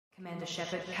Commander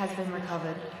Shepard has been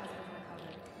recovered.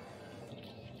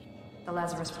 The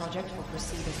Lazarus Project will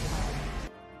proceed as planned.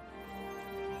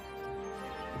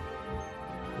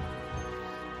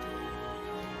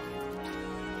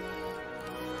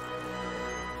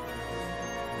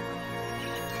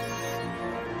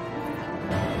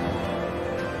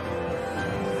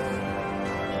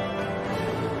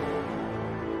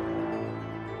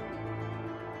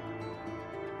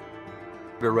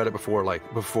 I read it before,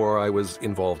 before I was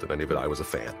involved in any of it. I was a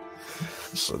fan.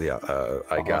 So yeah,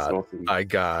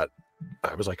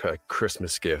 I was like a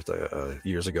Christmas gift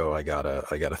years ago. I got a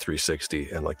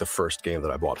 360, and like the first game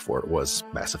that I bought for it was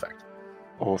Mass Effect.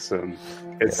 Awesome!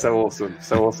 It's so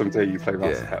awesome to hear you play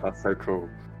Mass Effect. That's so cool.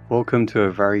 Welcome to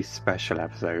a very special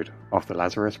episode of the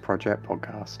Lazarus Project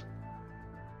podcast.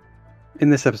 In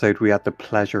this episode, we had the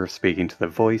pleasure of speaking to the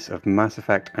voice of Mass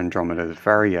Effect Andromeda's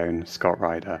very own Scott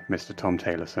Ryder, Mr. Tom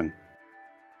Taylorson.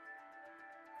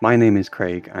 My name is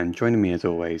Craig, and joining me as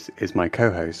always is my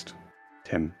co-host,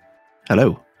 Tim.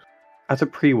 Hello. As a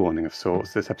pre-warning of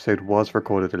sorts, this episode was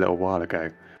recorded a little while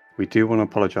ago. We do want to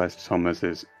apologise to Tom as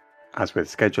with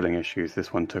scheduling issues,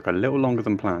 this one took a little longer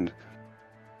than planned.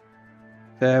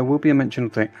 There will be a mention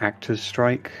of the actors'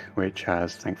 strike, which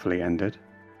has thankfully ended,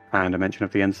 and a mention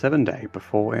of the N7 day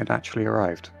before it actually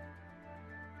arrived.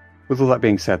 With all that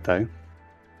being said though,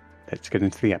 let's get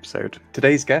into the episode.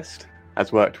 Today's guest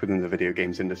has worked within the video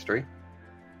games industry,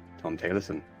 Tom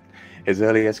Taylorson. His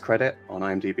earliest credit on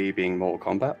IMDb being Mortal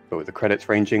Kombat, but with the credits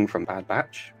ranging from Bad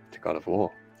Batch to God of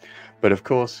War. But of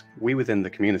course, we within the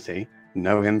community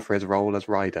know him for his role as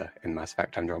Ryder in Mass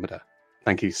Effect Andromeda.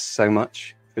 Thank you so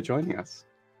much for joining us.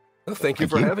 Oh, thank you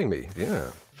for having me.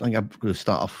 Yeah. I think I'm going to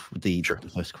start off with the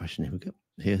first question. Here we go.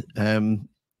 Here,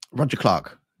 Roger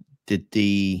Clark did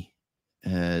the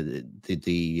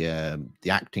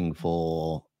acting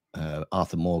for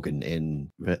Arthur Morgan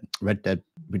in Red Dead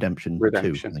Redemption 2, I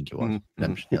think it was.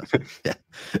 Redemption, yes.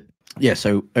 Yeah.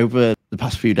 So over the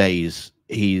past few days,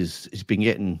 he's been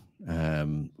getting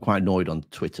quite annoyed on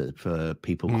Twitter for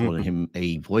people calling him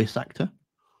a voice actor.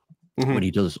 When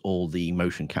he does all the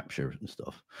motion capture and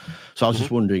stuff. So I was just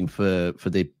wondering, for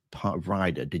the part of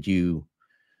Ryder, did you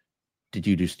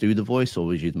just do the voice, or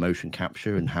was you the motion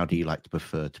capture, and how do you like to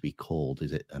prefer to be called?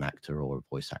 Is it an actor or a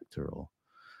voice actor? Or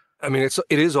I mean,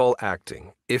 it is all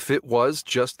acting. If it was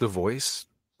just the voice,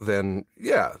 then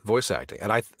yeah, voice acting.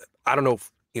 And I don't know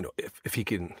if he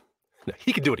can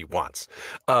do what he wants,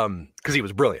 because he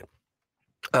was brilliant.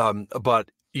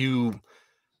 But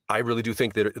I really do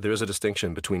think that there is a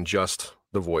distinction between just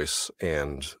the voice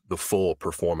and the full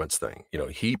performance thing.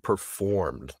 He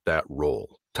performed that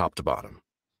role top to bottom,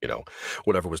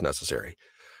 whatever was necessary.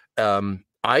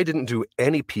 I didn't do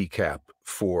any PCAP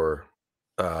for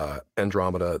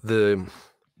Andromeda.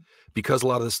 Because a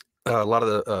lot of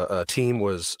the team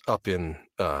was up in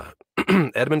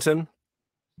Edmonton,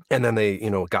 and then they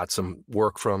got some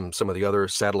work from some of the other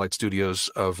satellite studios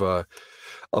of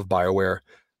BioWare.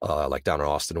 Like down in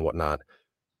Austin and whatnot,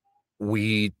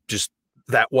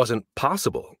 that wasn't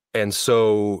possible. And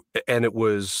it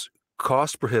was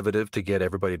cost prohibitive to get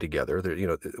everybody together.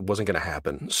 It wasn't going to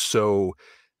happen. So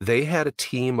they had a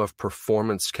team of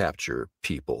performance capture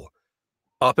people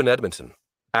up in Edmonton,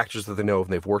 actors that they know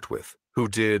and they've worked with, who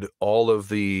did all of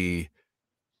the,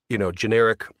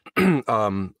 generic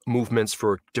movements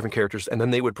for different characters. And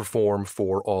then they would perform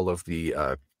for all of the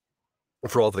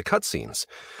cutscenes,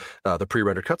 the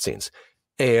pre-rendered cutscenes.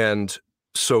 And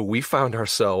so we found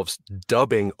ourselves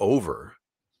dubbing over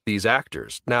these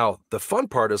actors. Now, the fun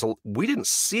part is we didn't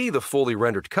see the fully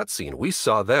rendered cutscene. We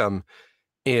saw them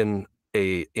in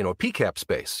a PCAP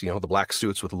space, the black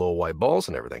suits with low white balls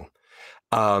and everything.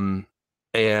 And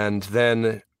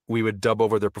then we would dub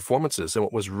over their performances. And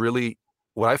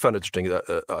what I found interesting,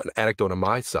 an anecdote on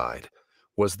my side,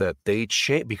 was that they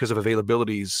changed because of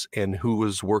availabilities and who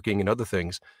was working and other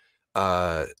things.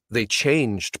 They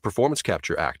changed performance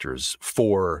capture actors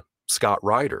for Scott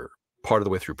Ryder part of the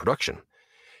way through production.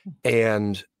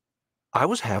 And I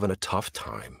was having a tough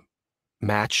time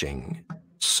matching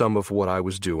some of what I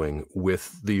was doing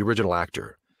with the original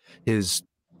actor. His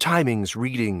timings,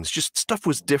 readings, just stuff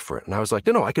was different. And I was like,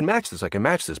 no, I can match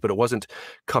this. But it wasn't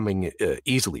coming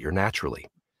easily or naturally.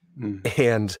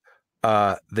 And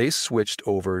they switched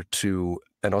over to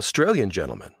an Australian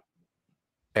gentleman.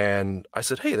 And I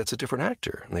said, hey, that's a different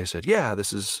actor. And they said, yeah,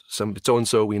 this is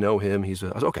so-and-so. We know him. I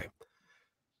was okay.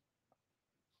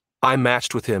 I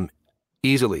matched with him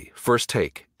easily, first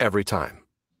take, every time.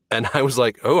 And I was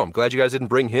like, oh, I'm glad you guys didn't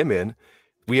bring him in.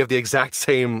 We have the exact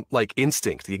same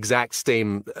instinct, the exact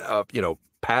same,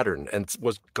 pattern, and it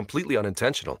was completely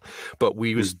unintentional. But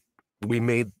we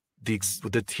made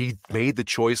that he made the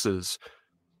choices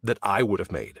that I would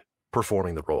have made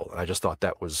performing the role. And I just thought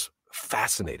that was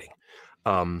fascinating.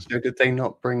 So did they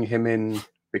not bring him in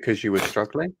because you were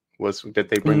struggling? Did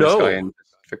they bring this guy in to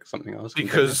fix something else?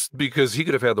 Because he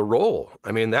could have had the role.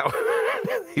 I mean, that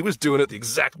he was doing it the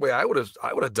exact way I would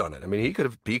have done it. I mean, he could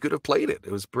have played it.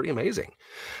 It was pretty amazing.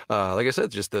 Like I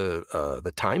said, just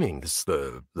the timing,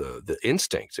 the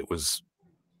instinct. It was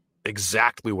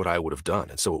exactly what I would have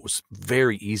done, and so it was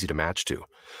very easy to match to.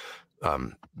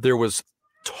 There was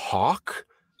talk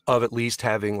of at least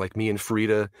having like me and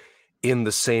Fryda in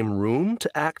the same room to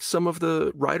act some of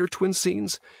the Ryder twin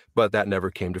scenes, but that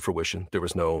never came to fruition. There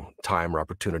was no time or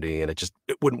opportunity, and it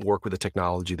wouldn't work with the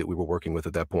technology that we were working with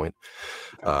at that point.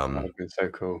 That would have been so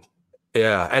cool.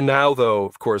 Yeah, and now though,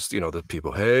 of course, you know, the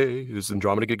people, hey, is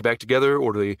Andromeda get back together,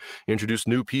 or do they introduce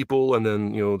new people, and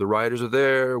then, you know, the Ryders are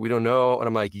there, we don't know. And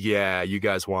I'm like, yeah, you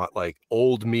guys want like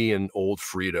old me and old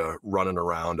Fryda running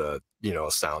around a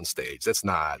sound stage. That's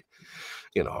not,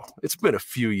 you know, it's been a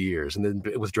few years. And then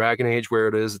with Dragon Age where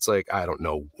it is, it's like, I don't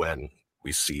know when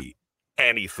we see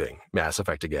anything Mass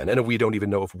Effect again. And we don't even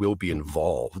know if we'll be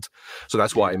involved. So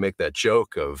that's why I make that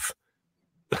joke of,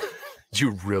 do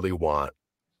you really want,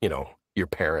 you know, your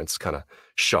parents kind of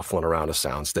shuffling around a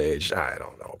soundstage? I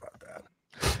don't know about that.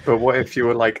 But what if you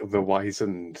were like the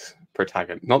wizened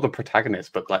protagonist, not the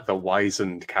protagonist, but like the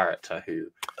wizened character who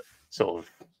sort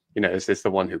of, you know, is this the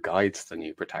one who guides the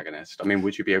new protagonist? I mean,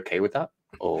 would you be okay with that?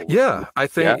 Or yeah, I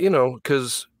think, you know,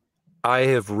 because I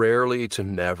have rarely to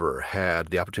never had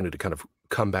the opportunity to kind of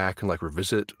come back and like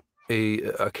revisit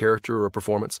a character or a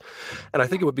performance. And I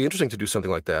think it would be interesting to do something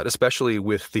like that, especially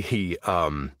with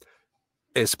some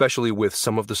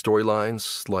of the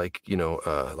storylines, like, you know,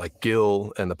 like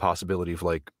Gil and the possibility of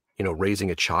like, you know,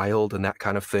 raising a child and that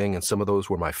kind of thing. And some of those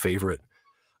were my favorite,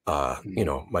 you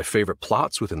know, my favorite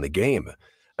plots within the game.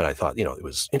 And I thought, you know, it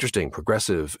was interesting,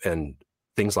 progressive, and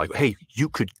things like, hey, you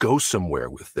could go somewhere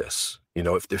with this. You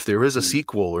know, if there is a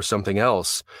sequel or something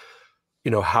else,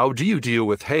 you know, how do you deal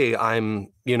with, hey, I'm,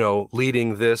 you know,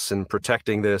 leading this and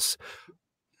protecting this.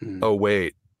 Oh,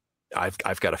 wait,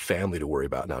 I've got a family to worry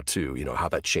about now too. You know, how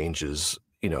that changes,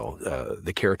 you know,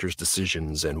 the characters'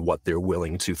 decisions and what they're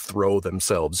willing to throw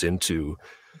themselves into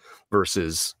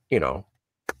versus, you know,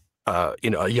 a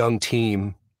young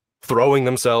team throwing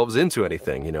themselves into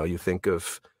anything. You know, you think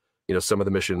of, you know, some of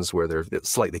the missions where they're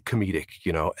slightly comedic,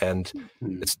 you know, and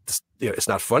it's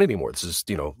not fun anymore. This is,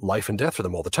 you know, life and death for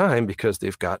them all the time because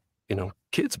they've got, you know,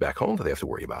 kids back home that they have to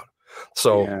worry about.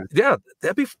 So yeah,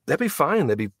 that'd be fine.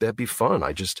 That'd be fun.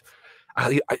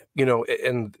 I you know,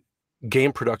 and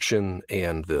game production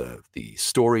and the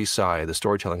story side, the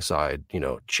storytelling side, you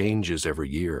know, changes every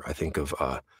year. I think of,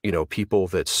 you know, people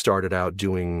that started out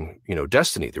doing, you know,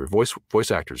 Destiny. They were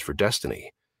voice actors for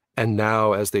Destiny. And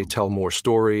now as they tell more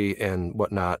story and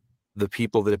whatnot, the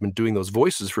people that have been doing those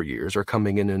voices for years are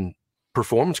coming in and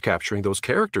performance capturing those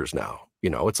characters now. You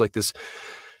know, it's like this,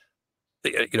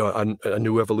 you know, a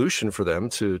new evolution for them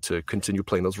to continue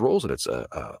playing those roles. And it's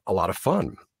a lot of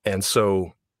fun. And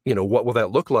so, you know, what will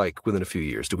that look like within a few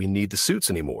years? Do we need the suits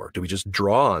anymore? Do we just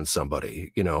draw on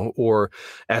somebody, you know, or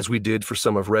as we did for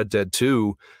some of Red Dead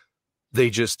 2, they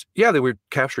just, they were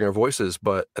capturing our voices,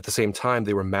 but at the same time,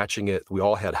 they were matching it. We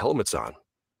all had helmets on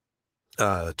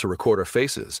to record our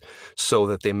faces so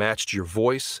that they matched your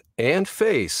voice and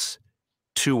face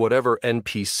to whatever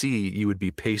NPC you would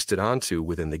be pasted onto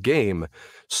within the game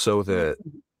so that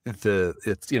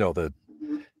you know,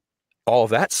 all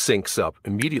of that syncs up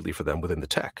immediately for them within the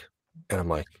tech. And I'm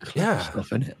like,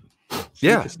 stuff in it.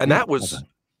 Yeah. And that was,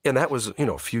 you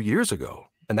know, a few years ago.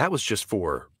 And that was just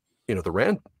for, you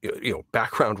know,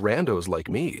 background randos like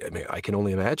me. I mean, I can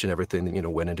only imagine everything that, you know,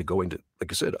 went into going to,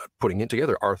 like I said, putting it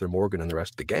together, Arthur Morgan and the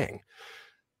rest of the gang.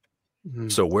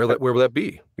 So where will that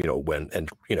be? You know, when, and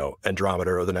you know,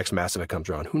 Andromeda or the next Mass Effect comes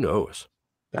around, who knows?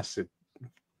 That's a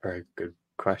very good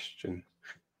question.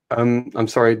 I'm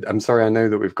sorry. I know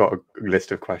that we've got a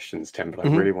list of questions, Tim, but I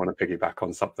really want to piggyback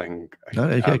on something. No,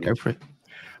 okay, go for it.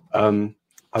 I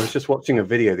was just watching a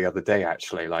video the other day,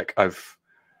 actually. Like it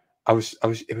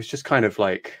was just kind of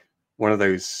like one of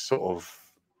those sort of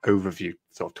overview,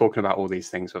 sort of talking about all these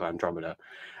things with Andromeda.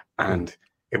 And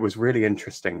it was really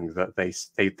interesting that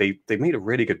they made a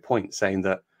really good point saying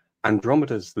that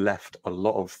Andromeda's left a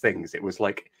lot of things. It was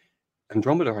like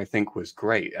Andromeda, I think, was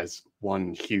great as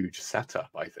one huge setup,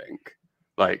 I think.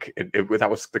 Like that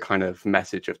was the kind of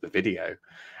message of the video.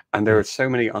 And there are so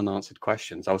many unanswered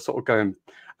questions. I was sort of going,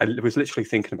 I was literally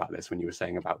thinking about this when you were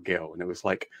saying about Gil. And it was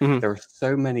like, there are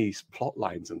so many plot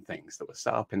lines and things that were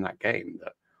set up in that game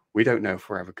that we don't know if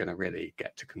we're ever going to really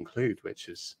get to conclude, which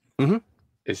is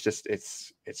it's just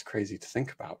it's crazy to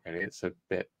think about. Really, it's a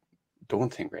bit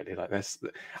daunting. Really, like this.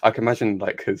 I can imagine,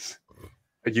 like, because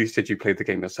you said you played the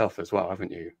game yourself as well,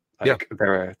 haven't you? Like,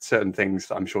 there are certain things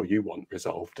that I'm sure you want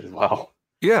resolved as well.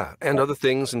 Yeah, and other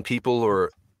things and people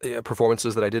or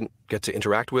performances that I didn't get to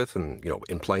interact with, and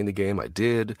in playing the game I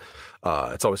did.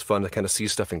 It's always fun to kind of see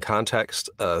stuff in context.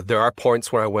 There are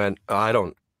points where I went, I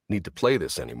don't need to play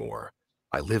this anymore.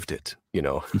 I lived it,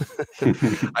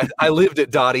 I lived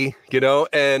it, Dottie,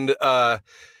 and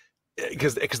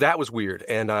because that was weird.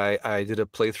 And I did a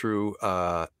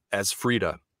playthrough as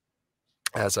Fryda,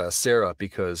 as Sarah,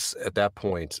 because at that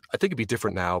point, I think it'd be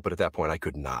different now, but at that point I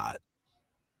could not,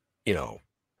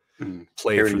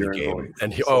 play through the game.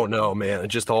 And oh no, man,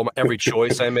 just every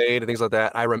choice I made and things like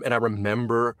that. I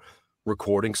remember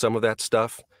recording some of that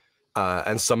stuff,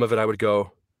 and some of it I would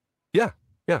go, yeah,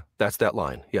 that's that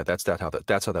line. Yeah, that's how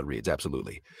that reads.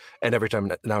 Absolutely. And every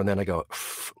time now and then I go,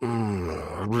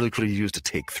 I really could have used a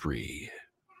take 3.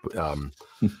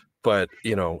 But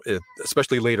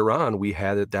especially later on, we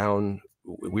had it down.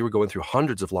 We were going through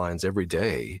hundreds of lines every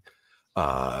day,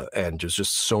 and there's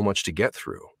just so much to get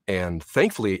through. And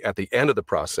thankfully, at the end of the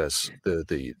process,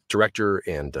 the director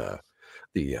and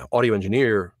the audio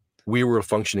engineer, we were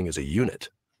functioning as a unit,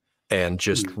 and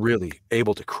just really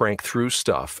able to crank through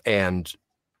stuff. And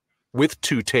with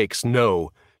 2 takes,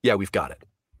 we've got it.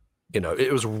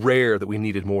 It was rare that we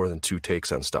needed more than 2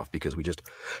 takes on stuff, because we just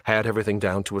had everything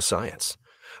down to a science.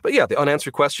 But yeah, the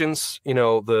unanswered questions,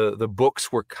 the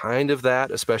books were kind of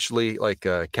that, especially like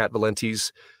Kat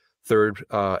Valenti's third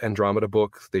Andromeda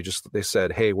book. They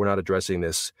said, hey, we're not addressing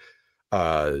this.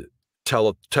 Tell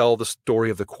the story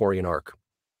of the Quarian arc.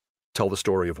 Tell the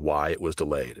story of why it was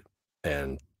delayed.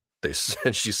 And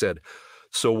she said,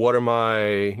 so what are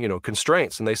my,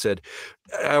 constraints? And they said,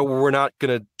 we're not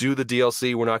going to do the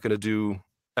DLC. We're not going to do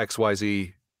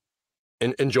XYZ.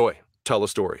 Enjoy. Tell the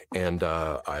story. And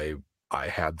I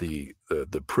had the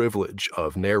privilege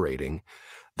of narrating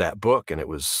that book, and it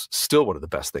was still one of the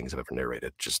best things I've ever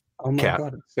narrated. Just oh my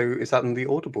God! So is that in the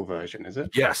Audible version? Is it?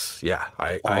 Yes. Yeah.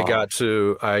 I got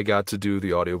to do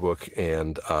the audiobook,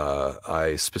 and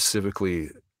I specifically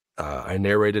I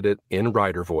narrated it in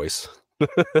Ryder voice.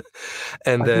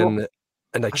 And then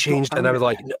I changed, and I was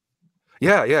like,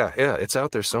 yeah, it's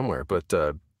out there somewhere. But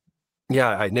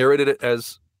I narrated it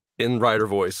as in Ryder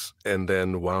voice, and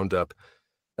then wound up,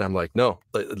 and I'm like, no,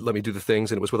 let me do the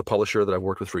things. And it was with a publisher that I've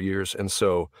worked with for years, and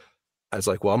so I was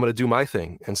like, well, I'm going to do my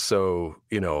thing. And so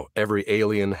every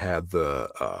alien had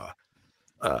the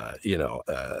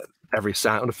every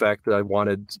sound effect that I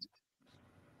wanted.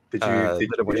 Did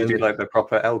you do like the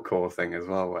proper Elcor thing as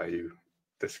well, where you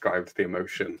described the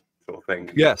emotion sort of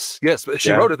thing? Yes, but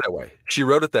she wrote it that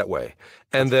way.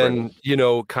 And that's then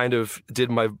brilliant. Kind of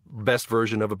did my best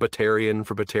version of a Batarian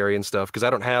for Batarian stuff, because I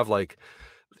don't have like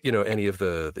any of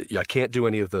I can't do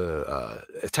any of the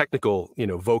technical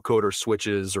vocoder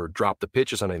switches or drop the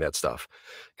pitches on any of that stuff,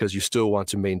 because you still want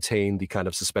to maintain the kind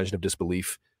of suspension of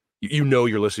disbelief.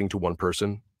 You're listening to one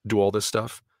person do all this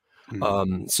stuff.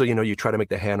 So you try to make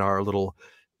the Hanar a little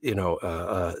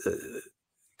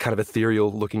kind of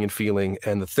ethereal looking and feeling.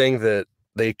 And the thing that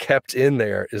they kept in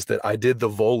there is that I did the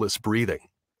volus breathing.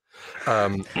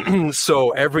 So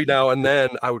every now and then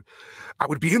I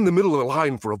would be in the middle of the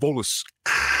line for a volus,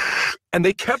 and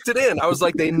they kept it in. I was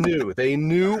like, they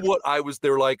knew what I was. They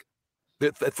were like,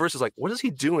 at first it's like, what is he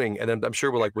doing? And then I'm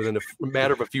sure we're like, within a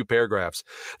matter of a few paragraphs,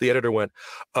 the editor went,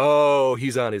 oh,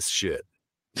 he's on his shit.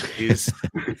 He's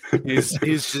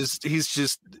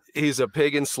a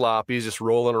pig in slop. He's just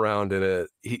rolling around in it.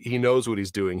 He knows what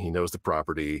he's doing. He knows the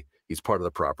property. He's part of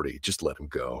the property. Just let him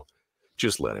go.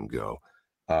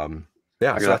 So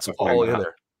that's all in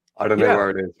there. I don't know where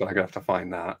it is, but I'm gonna have to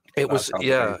find that. It was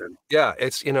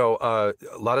it's a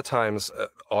lot of times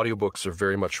audiobooks are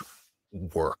very much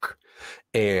work,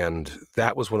 and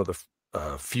that was one of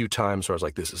the few times where I was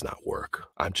like, this is not work.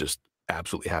 I'm just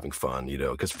absolutely having fun,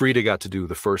 because Fryda got to do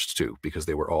the first 2 because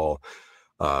they were all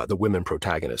the women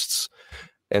protagonists,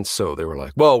 and so they were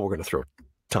like, well, we're going to throw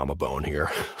Tom a bone here.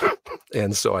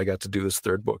 And so I got to do this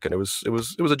 3rd book, and it was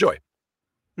a joy.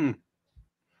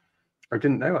 I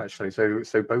didn't know, actually. So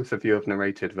both of you have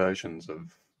narrated versions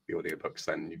of the audiobooks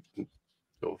then?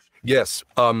 Yes.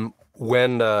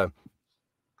 When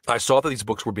I saw that these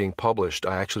books were being published,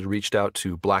 I actually reached out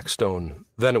to Blackstone.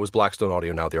 Then it was Blackstone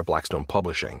Audio, now they're Blackstone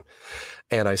Publishing.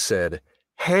 And I said,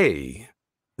 hey,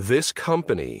 this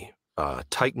company,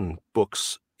 Titan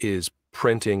Books, is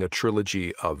printing a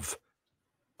trilogy of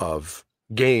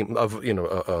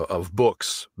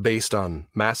books based on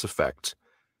Mass Effect.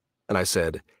 And I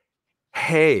said,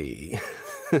 hey,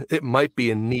 it might be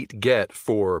a neat get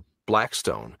for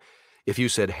Blackstone, if you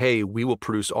said, hey, we will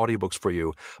produce audiobooks for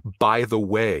you, by the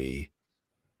way,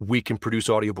 we can produce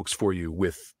audiobooks for you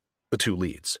with the 2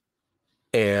 leads.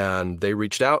 And they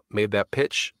reached out, made that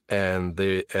pitch, and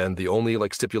the only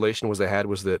like stipulation they had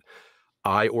was that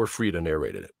I or Fryda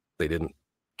narrated it. They didn't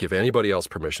give anybody else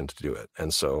permission to do it.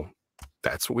 And so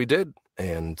that's what we did.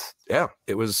 And yeah,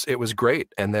 it was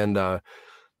great. And then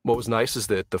what was nice is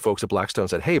that the folks at Blackstone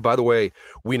said, hey, by the way,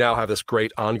 we now have this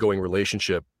great ongoing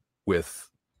relationship with,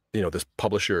 this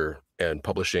publisher and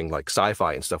publishing like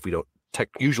sci-fi and stuff we don't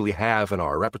usually have in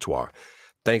our repertoire.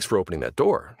 Thanks for opening that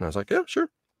door. And I was like, yeah, sure.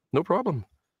 No problem.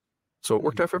 So it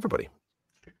worked out for everybody.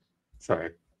 Sorry.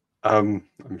 I'm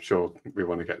sure we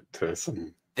want to get to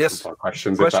some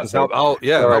questions.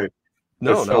 Sorry.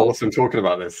 No. Awesome talking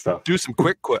about this stuff. Do some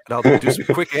quick I'll do some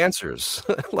quick answers.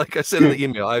 Like I said in the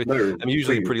email, I'm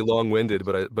usually pretty long-winded,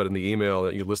 but in the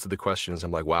email you listed the questions.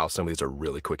 I'm like, wow, some of these are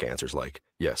really quick answers. Like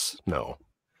yes, no,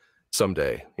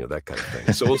 someday, that kind of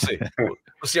thing. So we'll see. We'll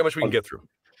see how much we can get through.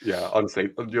 Yeah, honestly,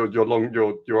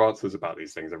 your answers about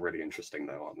these things are really interesting,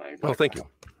 though, aren't they? Well, thank you.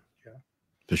 Yeah,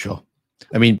 for sure.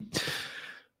 I mean,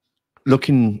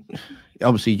 looking,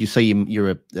 obviously, you say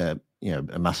you're a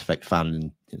Mass Effect fan,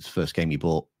 and it's the first game you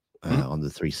bought on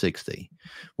the 360.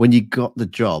 When you got the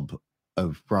job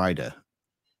of Ryder,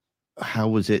 how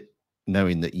was it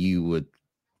knowing that you were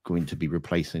going to be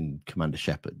replacing Commander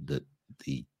Shepard,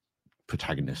 the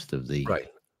protagonist of the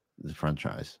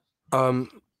franchise?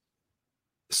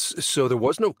 So there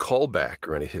was no callback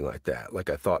or anything like that. Like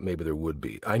I thought maybe there would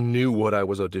be. I knew what I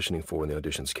was auditioning for when the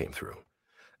auditions came through.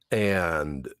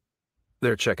 And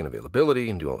they're checking availability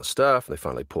and do all this stuff. And they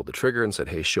finally pulled the trigger and said,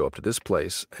 hey, show up to this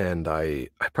place. And I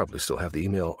probably still have the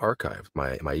email archived.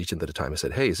 My agent at the time, I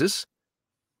said, hey, is this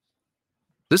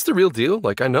the real deal?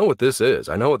 Like, I know what this is.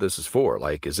 I know what this is for.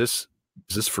 Like, is this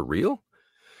for real?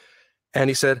 And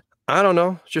he said, I don't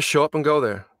know. Just show up and go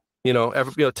there.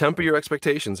 Temper your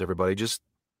expectations, everybody. Just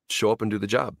show up and do the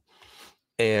job.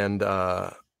 And,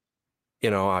 I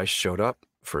showed up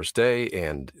first day,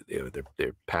 and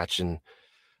they're patching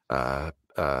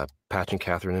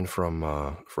Catherine in from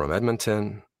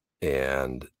Edmonton.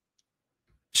 And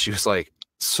she was like,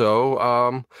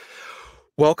 so,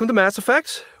 welcome to Mass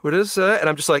Effect. What is, and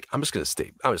I'm just like, I'm just going to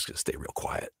stay real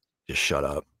quiet. Just shut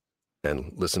up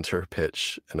and listen to her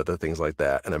pitch and other things like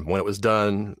that. And then when it was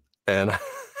done, and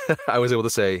I was able to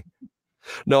say,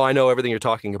 no, I know everything you're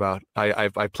talking about. I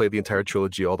played the entire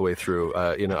trilogy all the way through.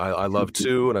 I love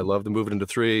 2 and I love to move it into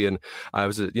 3. And I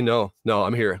was, no,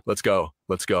 I'm here. Let's go.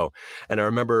 And I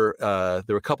remember there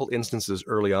were a couple instances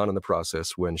early on in the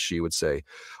process when she would say,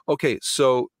 okay,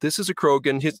 so this is a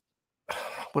Krogan.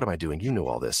 What am I doing? You know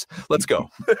all this. Let's go.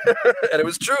 And it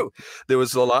was true. There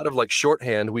was a lot of like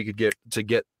shorthand we could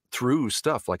get through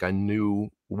stuff. Like I knew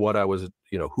what I was,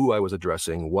 who I was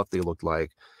addressing, what they looked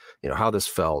like, how this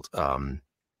felt. And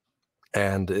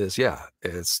it's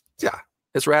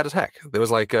rad as heck. There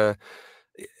was like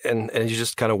and you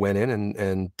just kind of went in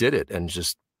and did it, and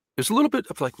just there's a little bit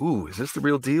of like, ooh, is this the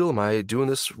real deal? Am I doing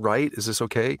this right? Is this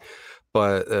okay?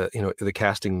 But the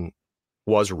casting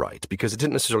was right, because it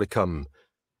didn't necessarily come,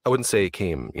 I wouldn't say it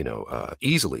came,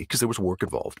 easily, because there was work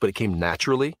involved, but it came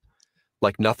naturally.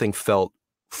 Like nothing felt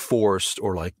forced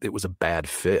or like it was a bad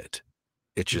fit.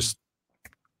 It just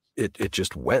it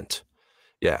just went.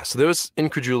 Yeah. So there was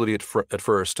incredulity at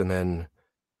first, and then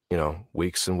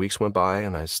weeks and weeks went by,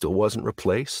 and I still wasn't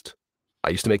replaced. I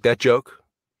used to make that joke,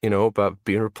 about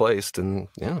being replaced, and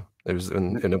yeah, it was.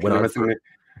 And it went on. Can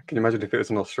you imagine if it was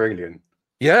an Australian?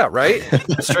 Yeah, right.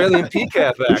 Australian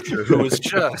PCAP actor who was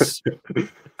just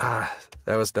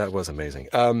that was amazing.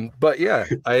 But yeah,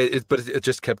 it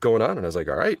just kept going on, and I was like,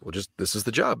 all right, well, this is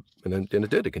the job, and it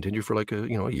did. It continued for like a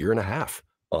year and a half,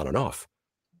 on and off.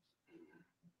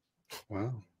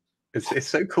 Wow, it's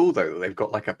so cool though that they've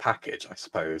got like a package, I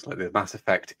suppose, like the Mass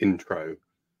Effect intro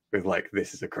with like,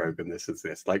 this is a Krogan, this is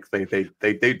this. Like they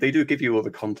do give you all the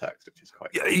context, which is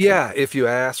quite cool. Yeah. If you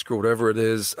ask or whatever it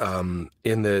is,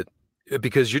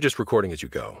 because you're just recording as you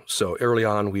go. So early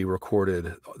on, we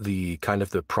recorded the kind of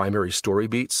the primary story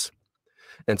beats.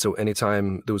 And so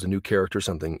anytime there was a new character,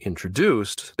 something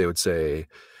introduced, they would say,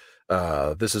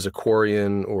 this is a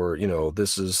Quarian, or,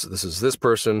 this is this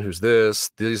person who's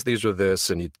this, these are this,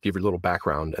 and you give your little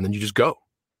background, and then you just go.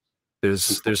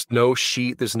 There's no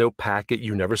sheet, there's no packet.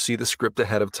 You never see the script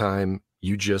ahead of time.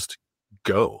 You just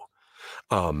go.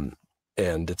 And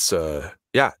it's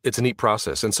it's a neat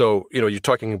process. And so, you're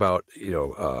talking about,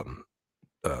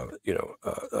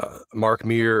 Mark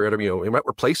Meer, we're not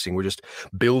replacing, we're just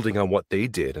building on what they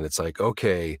did. And it's like,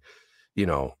 okay,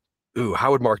 ooh,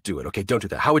 how would Mark do it? Okay, don't do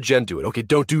that. How would Jen do it? Okay,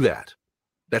 don't do that.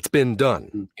 That's been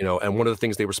done, you know, and one of the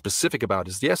things they were specific about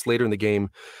is, yes, later in the game,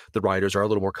 the Ryders are a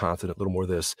little more confident, a little more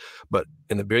this, but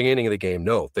in the beginning of the game,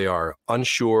 no, they are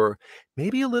unsure,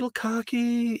 maybe a little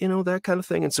cocky, you know, that kind of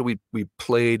thing. And so we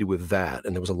played with that,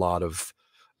 and there was a lot of,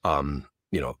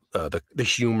 you know, the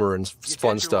humor and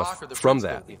fun stuff from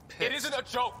that. It isn't a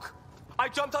joke. I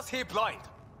jumped us here blind.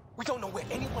 We don't know where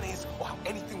anyone is or how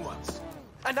anything works.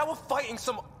 And now we're fighting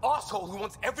some asshole who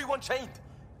wants everyone chained.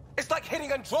 It's like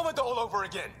hitting Andromeda all over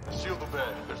again. Shield the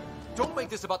bed. Don't make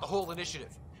this about the whole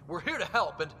initiative. We're here to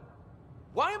help, and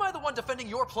why am I the one defending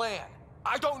your plan?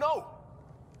 I don't know.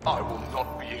 I will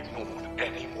not be ignored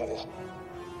anymore.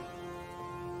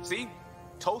 See?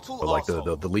 Total But like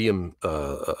the Liam,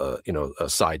 you know,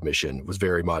 side mission was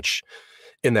very much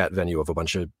in that venue of a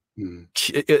bunch of,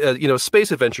 you know,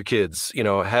 space adventure kids, you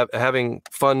know, having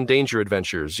fun danger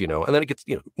adventures, you know, and then it gets,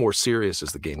 you know, more serious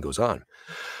as the game goes on.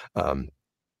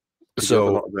 So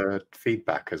a lot of the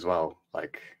feedback as well,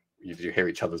 like you hear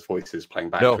each other's voices playing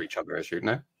back to each other as you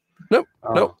know. No.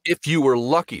 If you were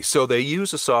lucky, so they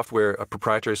use a software, a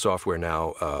proprietary software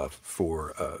now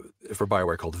for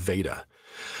BioWare called Veda,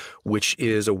 which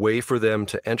is a way for them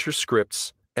to enter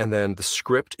scripts, and then the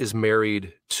script is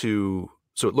married to.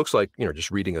 So it looks like, you know,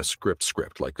 just reading a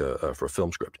script like for a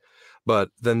film script, but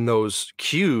then those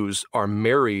cues are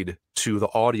married to the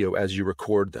audio as you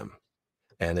record them.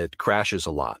 And it crashes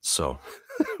a lot. So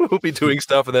we'll be doing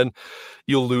stuff, and then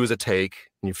you'll lose a take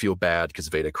and you feel bad because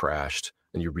Veda crashed,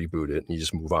 and you reboot it and you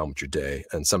just move on with your day.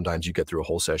 And sometimes you get through a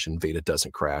whole session, Veda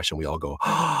doesn't crash, and we all go,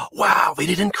 oh, wow,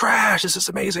 Veda didn't crash. This is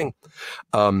amazing.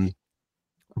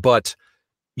 But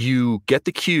you get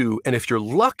the cue, and if you're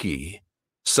lucky,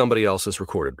 somebody else has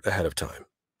recorded ahead of time.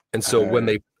 And so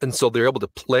they're able to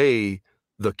play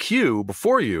the cue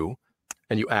before you,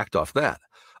 and you act off that.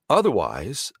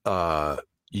 Otherwise,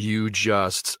 you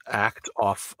just act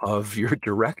off of your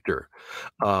director,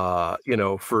 you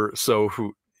know, for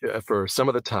some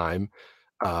of the time,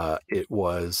 it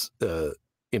was,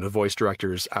 you know, voice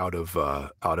directors out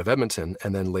of Edmonton.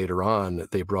 And then later on,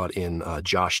 they brought in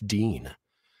Josh Dean,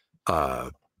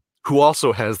 who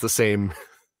also has the same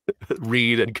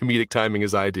read and comedic timing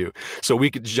as I do. So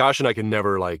Josh and I can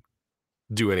never like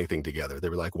do anything together. They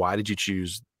were like, why did you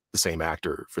choose the same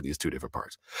actor for these two different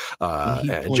parts?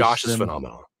 And Josh is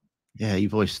phenomenal. Yeah, he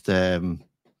voiced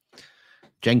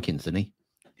Jenkins, didn't he?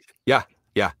 Yeah.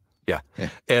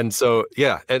 And so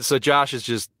Josh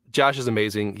is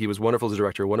amazing. He was wonderful as a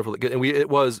director, wonderful, and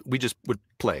we just would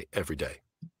play every day.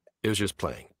 It was just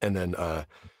playing. And then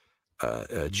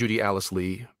Judy Alice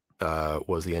Lee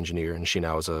was the engineer, and she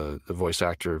now is a voice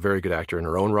actor, very good actor in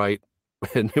her own right.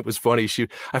 And it was funny.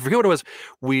 I forget what it was.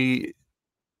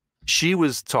 She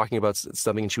was talking about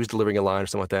something, and she was delivering a line or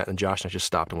something like that, and Josh and I just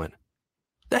stopped and went,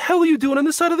 "The hell are you doing on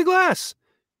this side of the glass?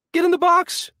 Get in the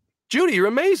box. Judy, you're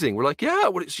amazing." We're like,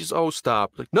 "Yeah." She's, "Oh,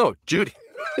 stop." Like, "No, Judy,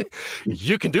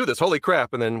 you can do this. Holy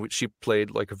crap." And then she played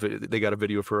they got a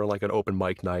video of her on like an open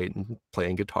mic night and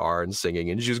playing guitar and singing,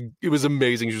 and it was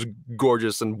amazing. She was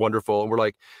gorgeous and wonderful. And we're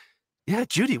like, "Yeah,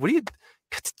 Judy,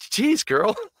 geez,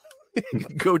 girl,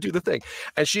 go do the thing."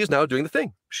 And she is now doing the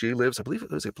thing. She lives, I believe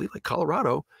like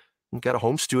Colorado, and got a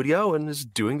home studio and is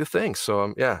doing the thing.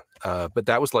 So but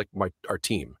that was like our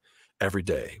team. Every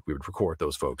day we would record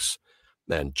those folks,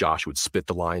 and Josh would spit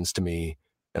the lines to me,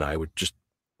 and I would just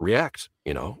react,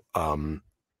 you know. And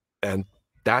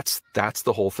that's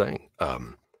the whole thing.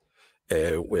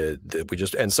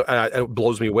 It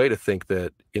blows me away to think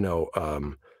that, you know,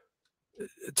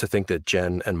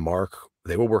 Jen and Mark,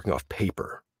 they were working off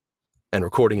paper and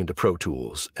recording into Pro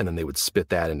Tools, and then they would spit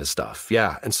that into stuff.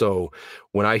 Yeah. And so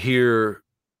when I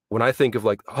think of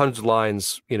like hundreds of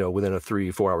lines, you know, within a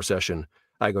 3-4 hour session,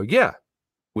 I go, yeah,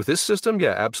 with this system,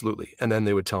 yeah, absolutely. And then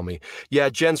they would tell me, yeah,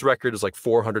 Jen's record is like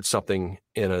 400 something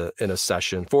in a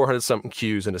session, 400 something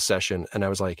cues in a session. And I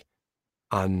was like,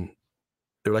 they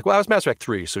were like, well, I was Mass Effect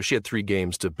 3, so she had 3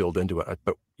 games to build into it.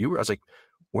 But I was like,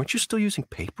 weren't you still using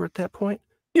paper at that point?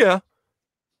 Yeah.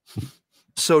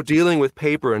 So dealing with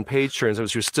paper and page turns,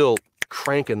 she was still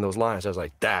cranking those lines. I was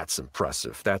like, that's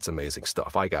impressive. That's amazing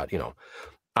stuff. I got, you know,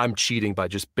 I'm cheating by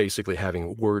just basically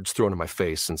having words thrown in my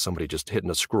face and somebody just hitting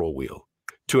a scroll wheel.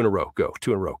 2 in a row, go,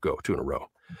 2 in a row, go, 2 in a row.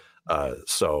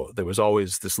 So there was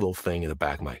always this little thing in the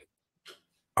back of my,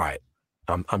 all right,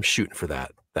 I'm shooting for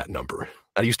that number.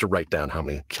 I used to write down how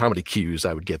many cues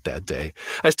I would get that day.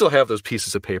 I still have those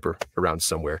pieces of paper around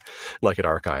somewhere, like at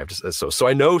archived. So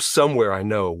I know somewhere I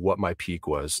know what my peak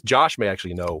was. Josh may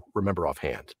actually remember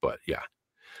offhand, but yeah,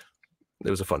 it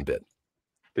was a fun bit.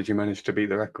 Did you manage to beat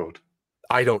the record?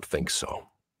 I don't think so.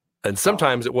 And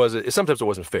sometimes it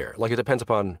wasn't fair. Like it depends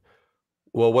upon,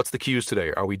 well, what's the cues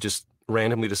today? Are we just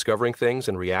randomly discovering things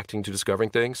and reacting to discovering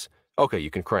things, okay,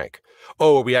 you can crank.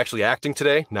 Oh, are we actually acting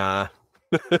today? Nah.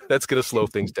 That's going to slow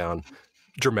things down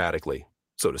dramatically,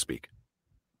 so to speak.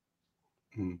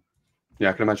 Yeah,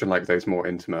 I can imagine like those more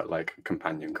intimate, like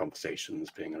companion conversations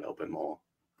being a little bit more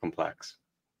complex.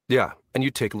 Yeah, and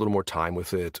you take a little more time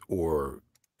with it, or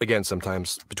again,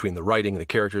 sometimes between the writing and the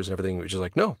characters and everything, we're just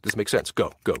like, no, this makes sense.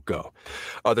 Go, go, go.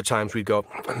 Other times we'd go,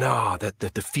 no, that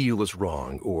the feel is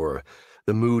wrong, or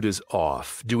the mood is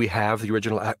off. Do we have the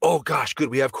original act? Oh gosh, good.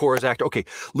 We have Cora's actor. Okay,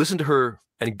 listen to her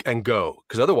and go,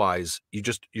 because otherwise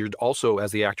you're also,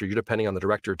 as the actor, you're depending on the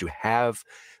director to have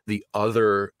the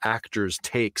other actors'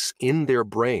 takes in their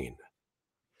brain,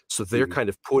 so they're kind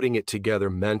of putting it together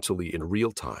mentally in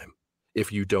real time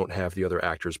if you don't have the other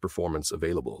actor's performance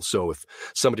available. So if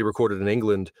somebody recorded in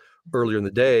England earlier in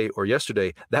the day or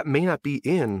yesterday, that may not be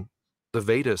in the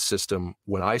Veda system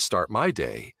when I start my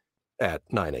day at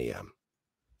 9 a.m.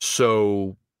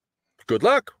 So good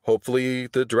luck. Hopefully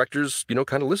the directors,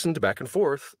 kind of listened back and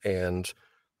forth. And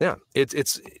yeah,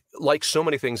 it's like so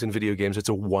many things in video games, it's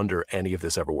a wonder any of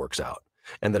this ever works out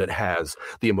and that it has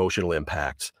the emotional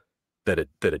impact that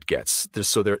it gets.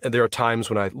 There are times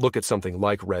when I look at something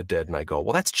like Red Dead and I go,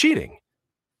 well, that's cheating.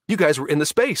 You guys were in the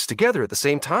space together at the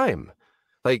same time.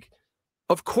 Like,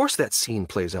 of course that scene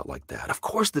plays out like that. Of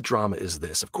course the drama is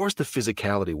this. Of course the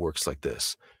physicality works like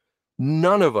this.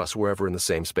 None of us were ever in the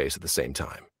same space at the same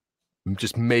time. I'm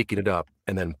just making it up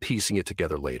and then piecing it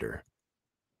together later.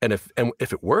 And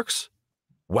if it works,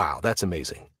 wow, that's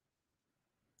amazing.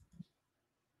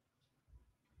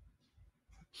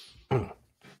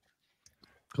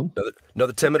 Cool.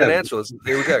 Another 10-minute answer.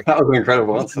 Here we go. That was an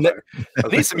incredible answer. We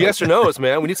need some yes or no's,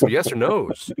 man. We need some yes or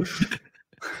no's.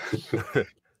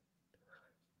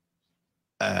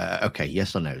 Okay,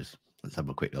 yes or no's. Let's have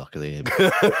a quick look at the.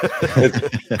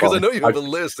 Because I know you have a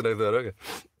list, and I thought, okay.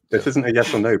 This isn't a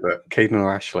yes or no, but Caden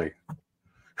or Ashley?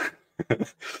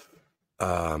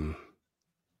 I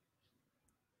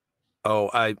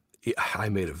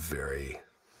made a very.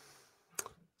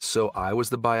 So I was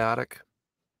the biotic.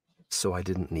 So I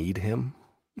didn't need him.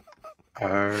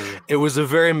 It was a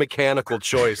very mechanical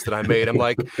choice that I made. I'm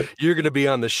like, you're going to be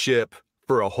on the ship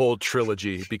for a whole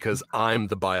trilogy because I'm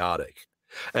the biotic.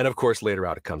 And of course, later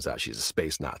out, it comes out she's a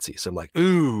space Nazi. So I'm like,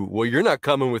 ooh, well, you're not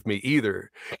coming with me either.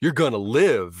 You're going to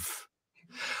live,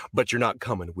 but you're not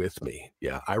coming with me.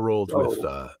 Yeah, I rolled with,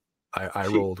 I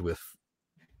rolled with,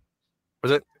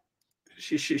 was it?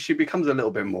 She becomes a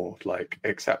little bit more like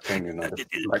accepting and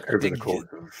like over the course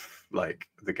of like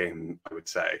the game, I would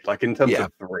say. Like in terms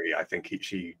of 3, I think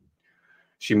she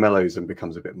mellows and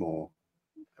becomes a bit more.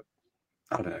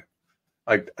 I don't know.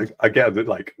 I get that,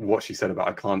 like what she said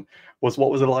about what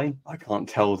was the line? I can't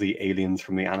tell the aliens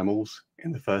from the animals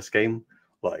in the first game.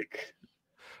 Like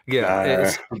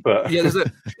but there's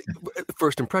a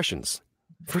first impressions.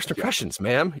 First impressions,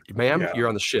 ma'am. You're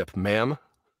on the ship, ma'am.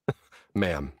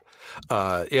 Ma'am.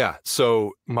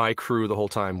 So my crew the whole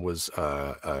time was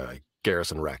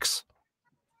Garrison Rex,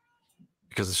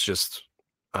 because it's just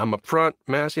I'm up front,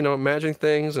 imagining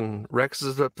things, and Rex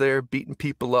is up there beating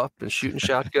people up and shooting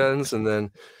shotguns, and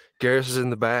then Garrus is in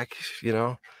the back,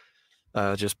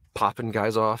 just popping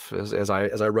guys off as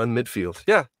I run midfield.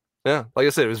 Yeah. Like I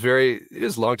said, it was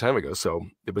a long time ago, so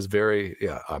it was very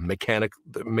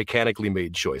mechanically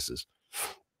made choices.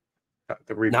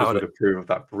 The Reapers would approve of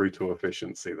that brutal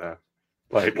efficiency there.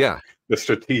 Like, the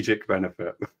strategic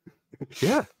benefit.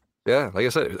 Yeah. Like I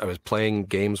said, I was playing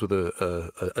games with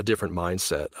a different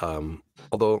mindset.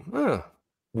 Although,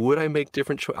 would I make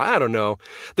different choices? I don't know.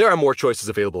 There are more choices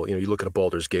available. You look at a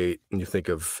Baldur's Gate and you think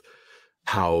of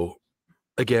how,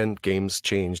 again, games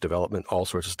change, development, all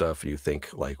sorts of stuff. You think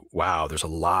like, wow, there's a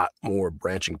lot more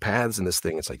branching paths in this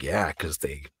thing. It's like, yeah, because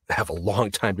they have a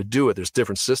long time to do it. There's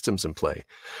different systems in play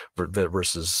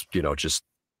versus, just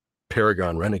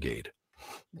Paragon Renegade.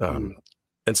 And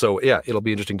so, it'll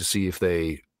be interesting to see if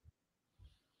they,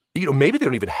 maybe they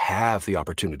don't even have the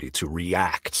opportunity to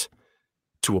react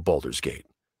to a Baldur's Gate.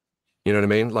 You know what I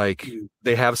mean? Like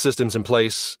they have systems in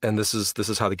place, and this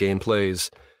is how the game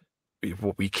plays.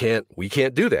 We can't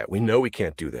do that. We know we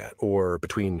can't do that. Or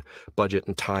between budget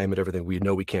and time and everything, we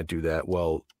know we can't do that.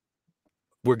 Well,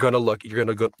 you're gonna look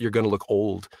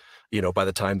old, by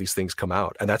the time these things come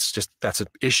out. And that's an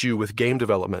issue with game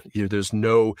development.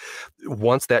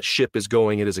 Once that ship is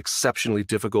going, it is exceptionally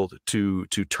difficult to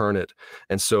turn it.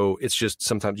 And so it's just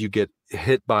sometimes you get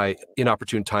hit by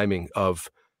inopportune timing of,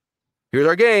 here's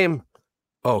our game.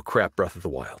 Oh crap, Breath of the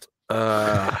Wild.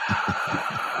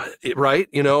 Right?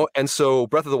 And so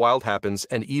Breath of the Wild happens,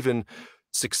 and even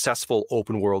successful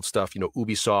open world stuff,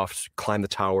 Ubisoft, climb the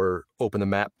tower, open the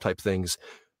map type things,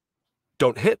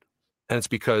 don't hit. And it's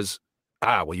because,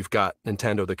 well, you've got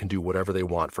Nintendo that can do whatever they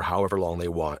want for however long they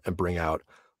want and bring out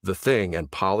the thing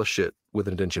and polish it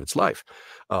within an inch of its life.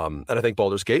 And I think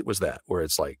Baldur's Gate was that, where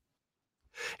it's like,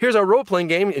 here's our role-playing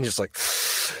game, and just like,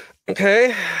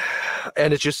 okay.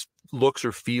 And it just looks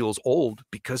or feels old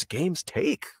because games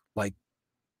take like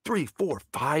 3, 4,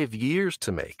 5 years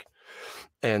to make.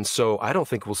 And so I don't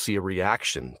think we'll see a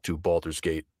reaction to Baldur's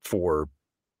Gate for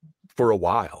a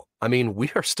while. I mean,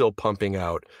 we are still pumping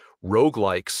out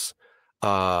roguelikes,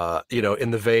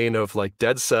 in the vein of like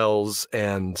Dead Cells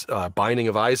and Binding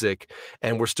of Isaac,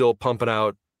 and we're still pumping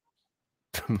out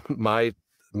my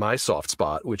soft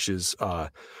spot, which is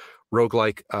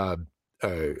roguelike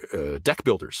deck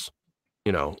builders,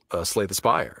 Slay the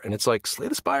Spire. And it's like, Slay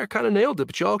the Spire kind of nailed it,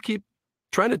 but y'all keep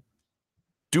trying to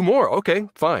do more. Okay,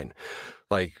 fine.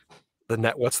 Like,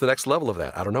 what's the next level of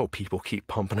that? I don't know. People keep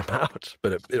pumping them out,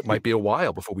 but it might be a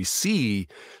while before we see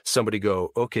somebody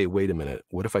go, okay, wait a minute.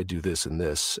 What if I do this and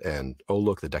this? And, oh,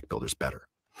 look, the deck builder's better.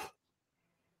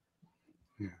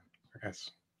 Yeah, I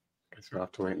guess we'll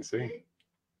have to wait and see.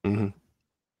 Mm-hmm.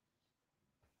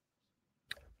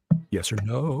 Yes or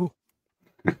no?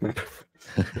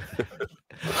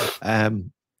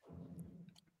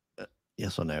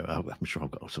 Yes or no? I'm sure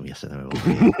I've got some yes or no.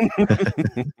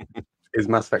 Is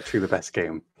Mass Effect 2 the best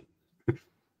game?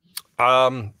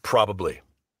 Probably.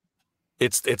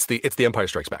 It's the Empire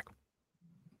Strikes Back,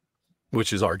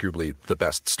 which is arguably the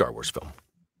best Star Wars film.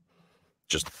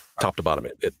 Just top to bottom,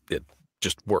 it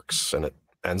just works, and it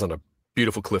ends on a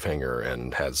beautiful cliffhanger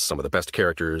and has some of the best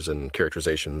characters and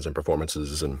characterizations and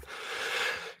performances, and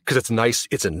because it's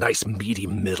a nice meaty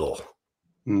middle.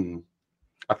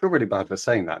 I feel really bad for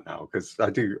saying that now, because I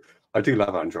do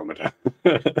love Andromeda.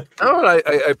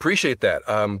 I appreciate that,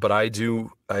 but I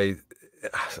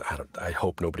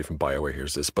hope nobody from BioWare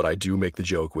hears this, but I do make the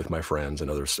joke with my friends and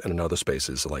others and in other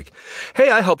spaces, like,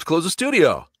 hey, I helped close a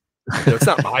studio. It's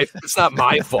not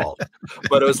my fault,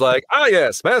 but it was like,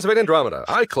 yes, Mass Effect Andromeda,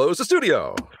 I closed the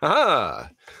studio.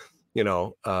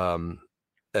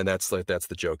 And that's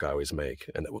the joke I always make,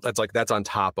 and that's on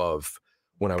top of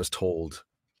when I was told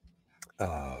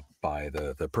by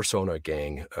the Persona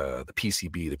gang, the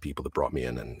PCB, the people that brought me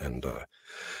in and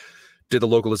did the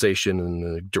localization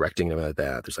and directing and like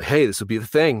that. There's like, hey, this will be the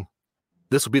thing.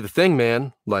 This will be the thing,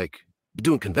 man. Like,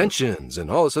 doing conventions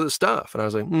and all this other stuff. And I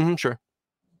was like, sure,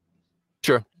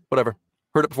 whatever.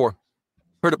 Heard it before.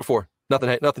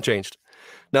 Nothing changed.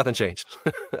 Nothing changed.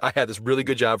 I had this really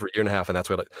good job for a year and a half, and that's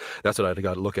what I had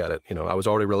got to look at it. I was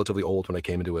already relatively old when I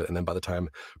came into it, and then by the time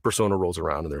Persona rolls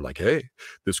around and they're like, hey,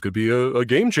 this could be a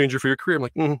game changer for your career, I'm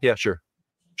like, yeah, sure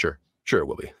it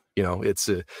will be. It's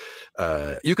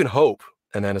you can hope,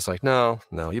 and then it's like, no,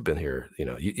 you've been here.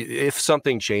 If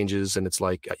something changes and it's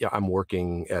like, I'm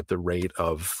working at the rate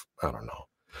of, I don't know,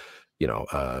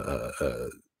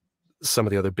 some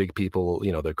of the other big people,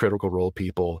 the Critical Role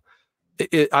people,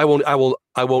 I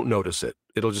won't notice it.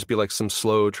 It'll just be like some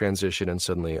slow transition, and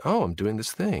suddenly, oh, I'm doing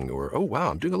this thing, or oh wow,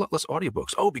 I'm doing a lot less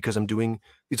audiobooks. Oh, because I'm doing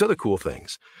these other cool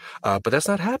things. But that's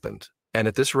not happened. And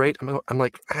at this rate, I'm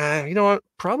like, you know what?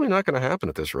 Probably not going to happen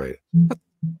at this rate. But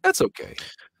that's okay.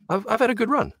 I've had a good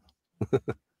run.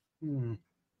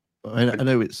 I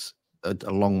know it's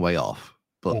a long way off,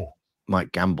 but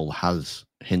Mike Gamble has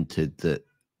hinted that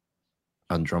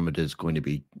Andromeda is going to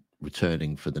be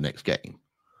returning for the next game.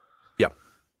 Yeah.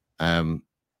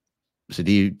 So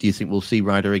do you think we'll see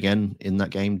Ryder again in that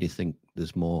game? Do you think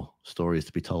there's more stories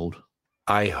to be told?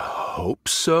 I hope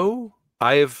so.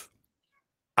 I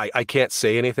can't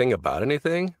say anything about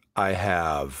anything. I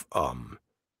have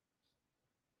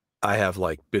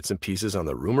like bits and pieces on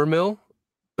the rumor mill,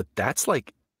 but that's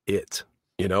like it,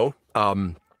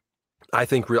 I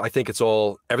think it's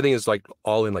everything is like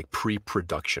all in like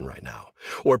pre-production right now,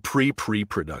 or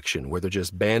pre-production, where they're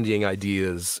just bandying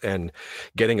ideas and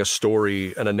getting a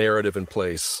story and a narrative in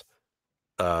place,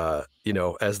 as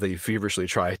they feverishly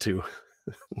try to,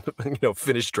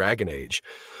 finish Dragon Age.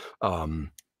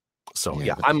 I'm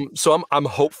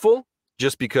hopeful,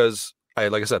 just because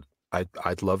like I said,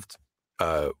 I'd loved,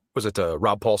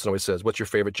 Rob Paulson always says, what's your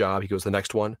favorite job? He goes, the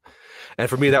next one. And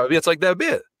for me, that'd be it.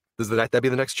 That'd be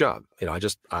the next job.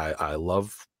 I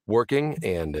love working,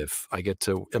 and if I get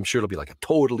to, I'm sure it'll be like a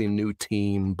totally new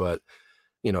team, but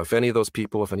if any of us get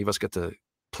to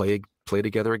play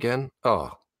together again,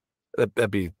 that'd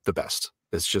be the best.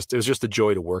 It was just a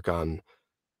joy to work on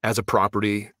as a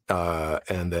property,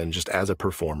 and then just as a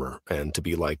performer, and to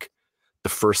be like the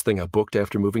first thing I booked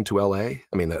after moving to LA. I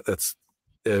mean, that's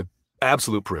an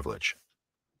absolute privilege.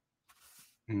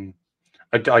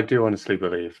 I do honestly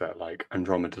believe that like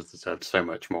Andromeda deserves so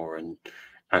much more, and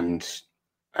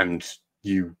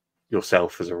you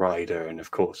yourself as a rider, and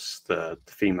of course the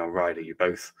female rider, you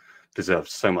both deserve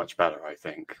so much better. I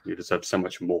think you deserve so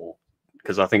much more,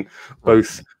 because I think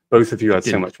both of you had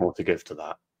so much more to give to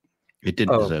that. It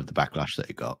didn't deserve the backlash that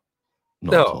it got.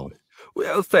 Not no. At all.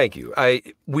 Well, thank you.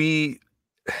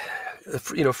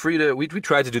 Fryda, we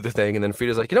tried to do the thing, and then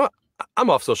Frida's like, you know what? I'm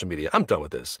off social media. I'm done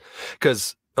with this.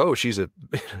 Because, she's a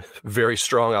very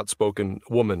strong, outspoken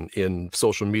woman in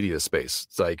social media space.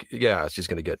 It's like, yeah, she's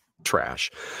going to get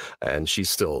trash. And she's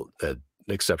still an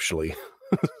exceptionally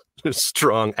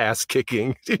strong,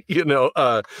 ass-kicking,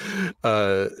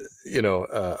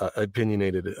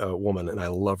 opinionated woman, and I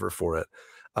love her for it.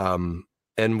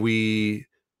 And we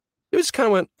just kind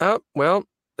of went, oh, well,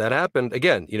 that happened.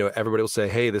 Again, everybody will say,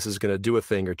 hey, this is going to do a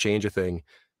thing or change a thing.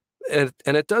 And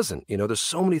it doesn't. There's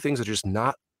so many things that are just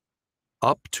not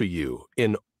up to you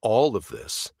in all of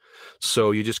this.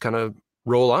 So you just kind of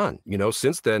roll on.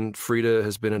 Since then, Fryda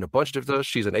has been in a bunch of different stuff.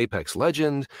 She's an Apex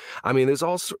legend. I mean, there's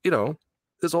all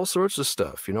sorts of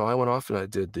stuff. I went off and I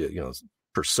did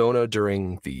Persona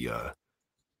during COVID,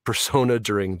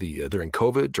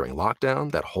 during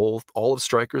lockdown. All of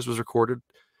Strikers was recorded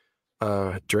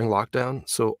during lockdown.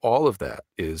 So all of that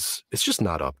it's just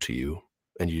not up to you,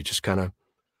 and you just kind of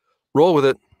roll with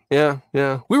it. Yeah.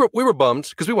 We were bummed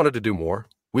because we wanted to do more.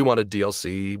 We wanted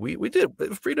DLC. We did.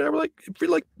 Fryda and I were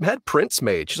like, had prints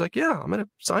made. She's like, yeah, I'm gonna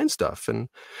sign stuff. And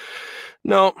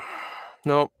no.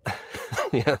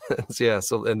 yeah.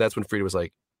 So, and that's when Fryda was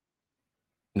like,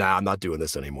 nah, I'm not doing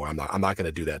this anymore. I'm not going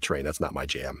to do that train. That's not my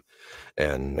jam.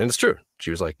 And it's true.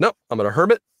 She was like, no, I'm going to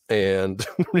hermit and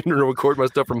record my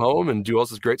stuff from home and do all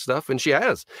this great stuff. And she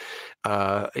has,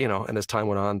 and as time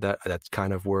went on, that's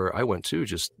kind of where I went to,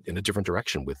 just in a different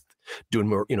direction with doing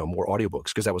more, more audiobooks,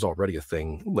 because that was already a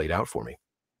thing laid out for me.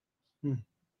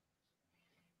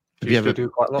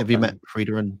 Have you met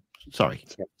Fryda and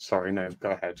Sorry, no,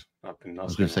 go ahead. I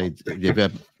was going to say, have you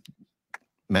ever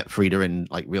met Fryda in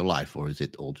real life, or has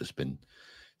it all just been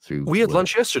through? We had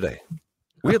lunch yesterday.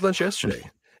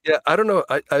 Yeah, I don't know.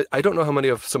 I don't know how many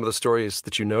of some of the stories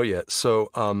that you know yet. So,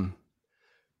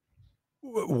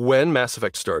 when Mass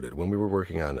Effect started, when we were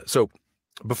working on it, so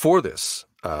before this,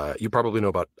 you probably know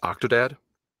about Octodad,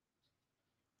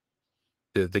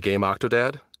 the game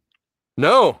Octodad.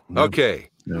 No, okay.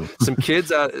 No. Some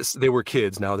kids, they were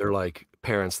kids. Now they're like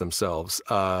parents themselves.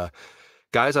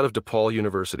 Guys out of DePaul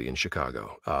University in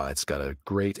Chicago. It's got a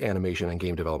great animation and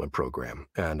game development program,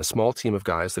 and a small team of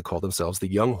guys that call themselves the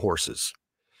Young Horses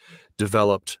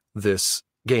developed this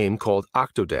game called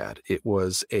Octodad. It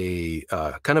was a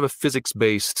kind of a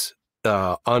physics-based,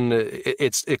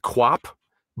 it's a QWOP,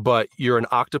 but you're an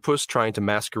octopus trying to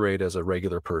masquerade as a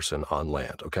regular person on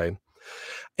land, okay?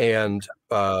 And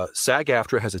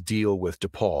SAG-AFTRA has a deal with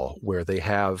DePaul where they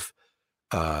have,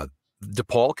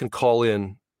 DePaul can call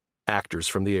in actors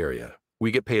from the area.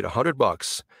 We get paid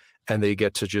 $100, and they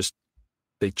get to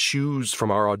they choose from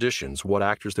our auditions what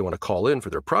actors they want to call in for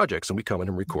their projects, and we come in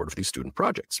and record for these student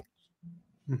projects.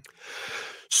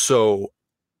 So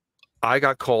I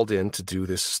got called in to do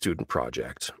this student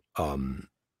project called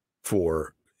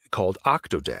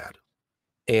Octodad.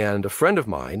 And a friend of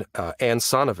mine, Anne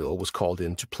Sonneville, was called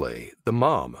in to play the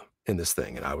mom in this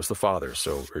thing, and I was the father,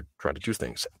 so we're trying to do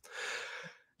things.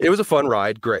 It was a fun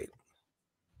ride, great.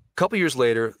 A couple years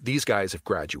later, these guys have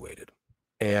graduated,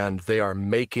 and they are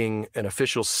making an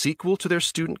official sequel to their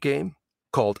student game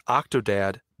called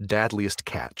Octodad Dadliest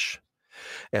Catch.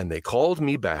 And they called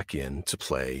me back in to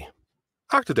play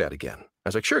Octodad again. I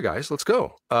was like, sure, guys, let's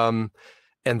go.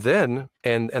 And then,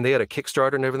 and they had a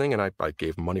Kickstarter and everything, and I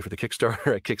gave them money for the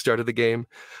Kickstarter. I kickstarted the game.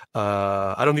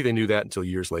 I don't think they knew that until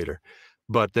years later.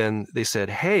 But then they said,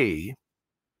 hey,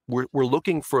 we're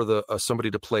looking for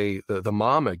somebody to play the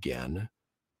mom again.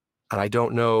 And I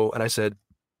don't know. And I said,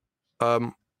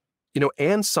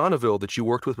 Anne Sonneville that you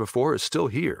worked with before is still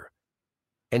here,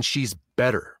 and she's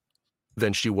better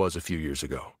than she was a few years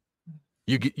ago.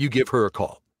 You give her a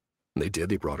call. And they did.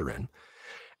 They brought her in.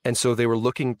 And so they were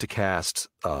looking to cast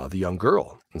the young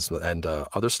girl and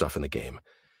other stuff in the game.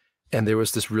 And there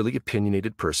was this really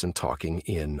opinionated person talking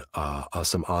in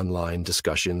some online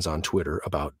discussions on Twitter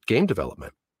about game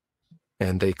development.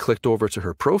 And they clicked over to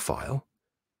her profile,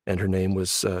 and her name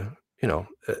was, and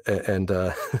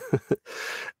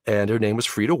her name was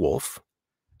Fryda Wolff.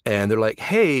 And they're like,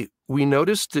 hey, we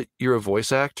noticed that you're a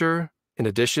voice actor in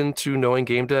addition to knowing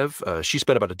game dev. She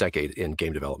spent about a decade in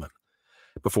game development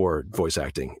before voice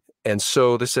acting. And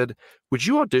so they said, would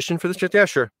you audition for this? Yeah,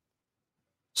 sure.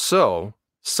 So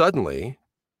suddenly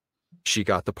she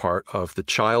got the part of the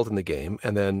child in the game.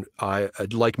 And then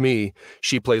like me,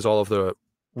 she plays all of the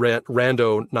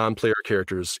rando non-player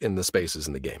characters in the spaces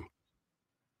in the game.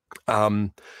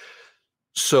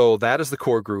 So that is the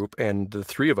core group, and the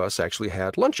three of us actually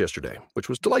had lunch yesterday, which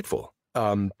was delightful,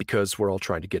 because we're all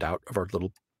trying to get out of our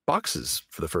little boxes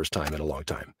for the first time in a long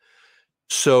time.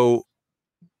 So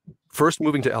first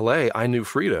moving to LA, I knew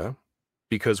Fryda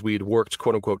because we'd worked,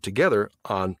 quote unquote, together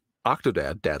on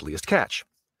Octodad, Dadliest Catch.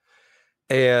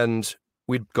 And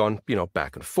we'd gone,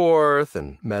 back and forth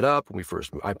and met up when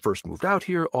I first moved out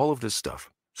here, all of this stuff.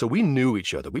 So we knew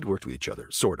each other. We'd worked with each other,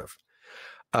 sort of.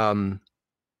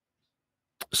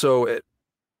 So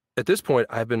at this point,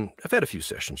 I've had a few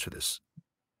sessions for this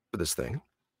thing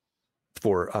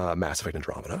for Mass Effect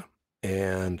Andromeda,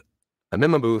 and I'm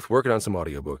in my booth working on some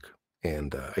audiobook,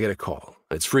 and I get a call.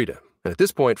 It's Fryda, and at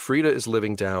this point, Fryda is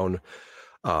living down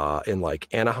in like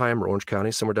Anaheim or Orange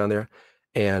County, somewhere down there,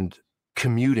 and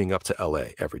commuting up to LA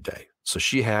every day. So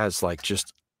she has like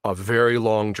just a very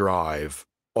long drive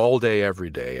all day, every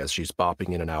day, as she's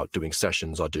bopping in and out, doing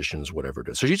sessions, auditions, whatever it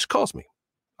is. So she just calls me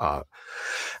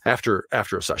after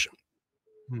a session.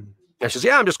 And she says,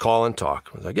 yeah, I'm just calling, talk.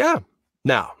 I was like, yeah.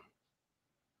 Now,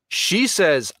 she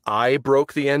says I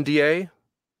broke the NDA.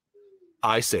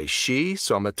 I say she,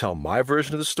 so I'm going to tell my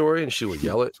version of the story, and she will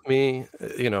yell at me,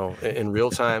 in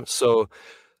real time. So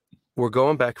we're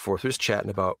going back and forth. We're just chatting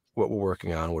about what we're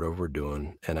working on, whatever we're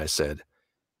doing. And I said,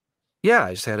 yeah,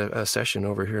 I just had a session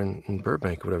over here in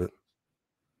Burbank, whatever.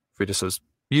 Fryda says,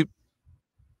 you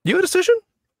had a session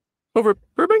over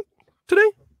Burbank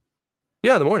today?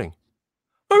 Yeah, in the morning.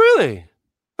 Oh, really?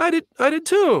 I did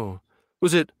too.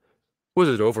 Was it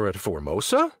over at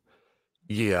Formosa?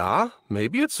 Yeah,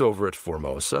 maybe it's over at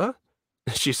Formosa.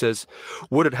 She says,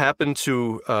 would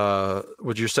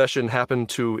your session happen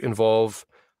to involve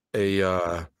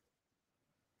a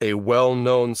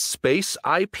well-known space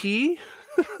IP?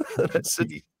 And I said,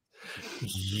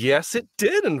 yes, it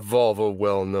did involve a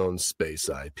well-known space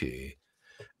IP.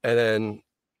 And then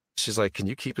she's like, can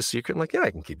you keep a secret? I'm like, yeah,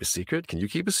 I can keep a secret. Can you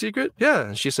keep a secret? Yeah.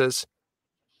 And she says,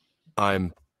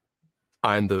 I'm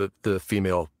the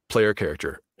female player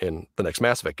character in the next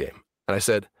Mass Effect game. And I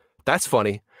said, that's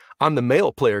funny. I'm the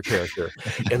male player character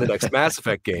in the next Mass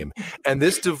Effect game. And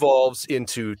this devolves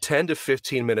into 10 to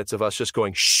 15 minutes of us just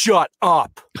going, shut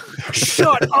up,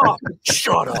 shut up,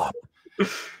 shut up.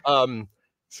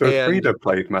 So Fryda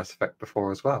played Mass Effect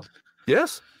before as well?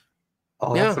 Yes.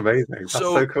 Oh, yeah. That's amazing. That's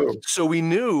so cool. So we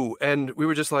knew, and we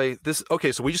were just like, this,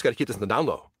 okay, so we just got to keep this in the down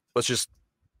low. Let's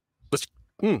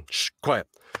quiet.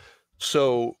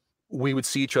 So we would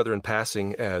see each other in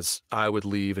passing as I would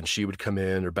leave and she would come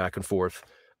in, or back and forth.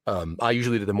 I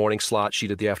usually did the morning slot. She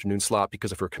did the afternoon slot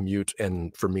because of her commute.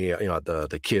 And for me,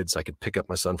 the kids, I could pick up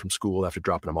my son from school after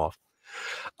dropping him off.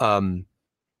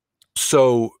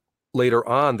 So later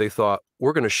on, they thought,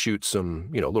 we're going to shoot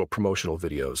some, little promotional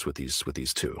videos with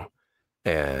these two.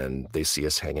 And they see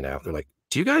us hanging out. They're like,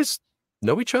 do you guys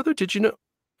know each other? Did you know?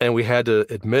 And we had to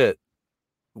admit,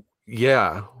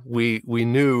 yeah, we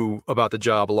knew about the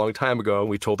job a long time ago. And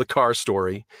we told the car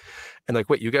story. And like,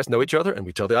 wait, you guys know each other? And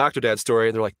we tell the Octodad story.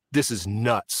 And they're like, this is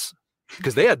nuts.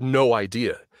 Because they had no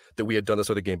idea that we had done this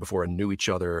other game before and knew each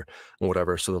other and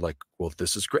whatever. So they're like, well,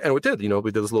 this is great. And we did,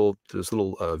 we did those little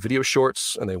video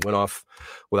shorts, and they went off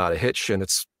without a hitch. And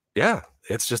it's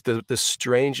just the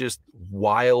strangest,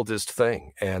 wildest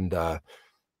thing. And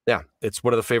it's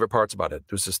one of the favorite parts about it.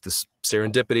 There's just this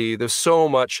serendipity. There's so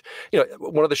much,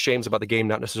 one of the shames about the game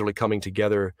not necessarily coming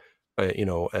together,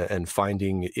 and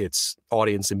finding its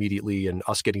audience immediately, and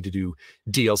us getting to do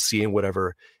DLC and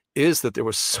whatever, is that there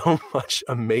was so much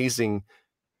amazing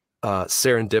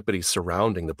serendipity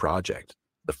surrounding the project.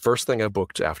 The first thing I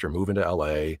booked after moving to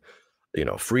LA,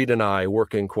 Fryda and I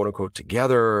working, quote unquote,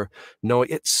 together, knowing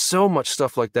it's so much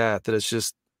stuff like that it's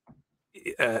just,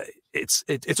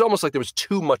 it's almost like there was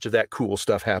too much of that cool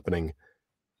stuff happening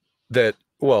that,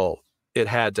 well, it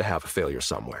had to have a failure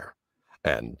somewhere.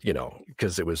 And,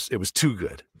 because it was too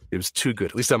good. It was too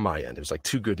good, at least on my end. It was like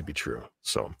too good to be true.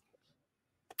 So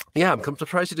yeah, I'm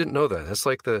surprised you didn't know that. That's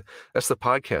the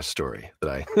podcast story that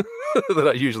I that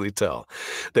I usually tell.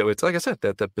 That it's, like I said,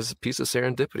 that piece of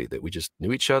serendipity that we just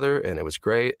knew each other, and it was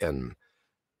great. And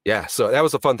yeah, so that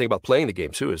was the fun thing about playing the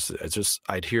game too, is it's just,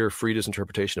 I'd hear Fryda's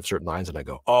interpretation of certain lines and I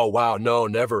go, oh wow, no,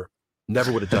 never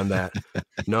would have done that.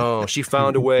 No, she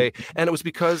found a way. And it was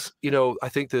because, I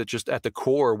think that just at the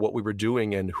core, what we were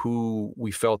doing and who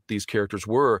we felt these characters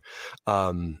were,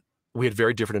 we had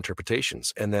very different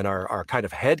interpretations. And then our kind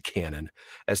of headcanon,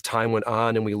 as time went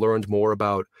on and we learned more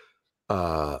about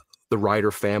the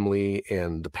Ryder family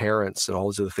and the parents and all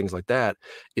these other things like that,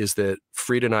 is that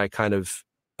Fryda and I kind of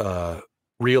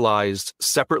realized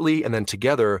separately and then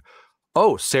together,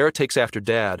 oh, Sarah takes after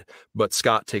dad, but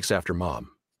Scott takes after mom.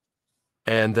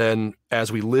 And then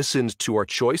as we listened to our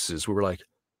choices, we were like,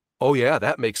 oh yeah,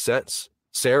 that makes sense.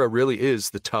 Sarah really is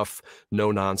the tough,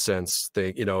 no nonsense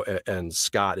thing, you know, and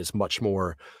Scott is much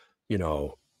more, you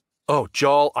know, oh,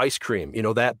 Jol ice cream, you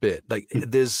know, that bit. Like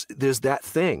there's that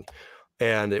thing.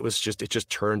 And it just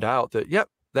turned out that, yep,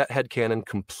 that headcanon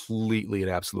completely and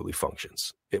absolutely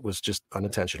functions. It was just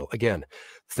unintentional. Again,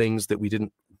 things that we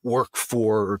didn't work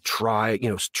for or try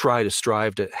to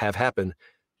strive to have happen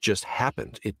just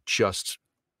happened. It just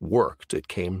worked. It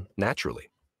came naturally.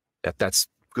 That's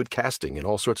good casting and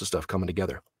all sorts of stuff coming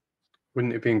together.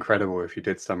 Wouldn't it be incredible if you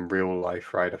did some real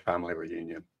life Ryder family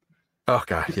reunion? Oh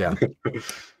God, yeah.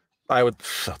 I'll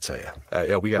tell you.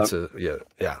 Yeah, we got to, yeah.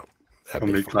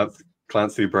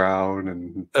 Clancy Brown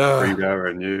and Fryda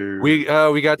and you. We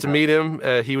got to meet him.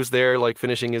 He was there, like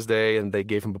finishing his day, and they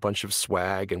gave him a bunch of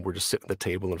swag, and we're just sitting at the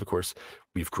table. And of course,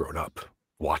 we've grown up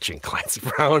watching Clancy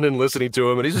Brown and listening to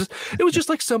him, and it was just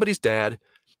like somebody's dad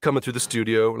coming through the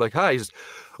studio, like, hi. He's,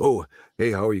 oh,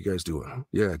 hey, how are you guys doing?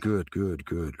 Yeah, good.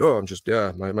 Oh, I'm just,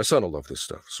 my son will love this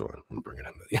stuff, so I'm bringing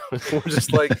him. We're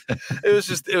just like, it was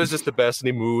just the best. And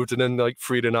he moved, and then like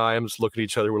Fryda and I'm just looking at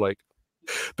each other. We're like,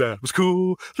 that was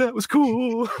cool.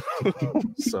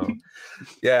 So,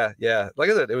 yeah.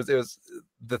 Like I said, it was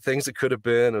the things that could have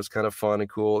been. It was kind of fun and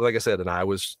cool. Like I said, and I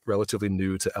was relatively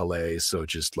new to LA, so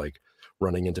just like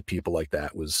running into people like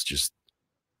that was just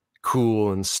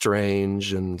cool and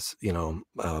strange. And you know,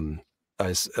 I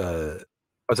was at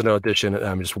an audition, and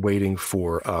I'm just waiting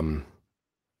for you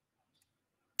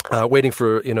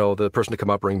know, the person to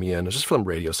come up, bring me in. It was just from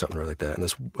radio, something like that. And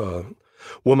this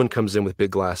woman comes in with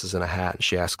big glasses and a hat, and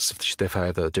she asks if I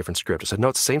have a different script. I said, no,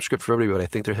 it's the same script for everybody, but I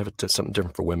think they have something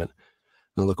different for women.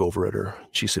 And I look over at her.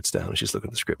 She sits down and she's looking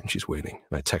at the script and she's waiting.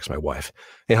 And I text my wife,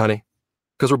 hey, honey,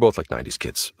 because we're both like 90s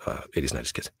kids, 80s,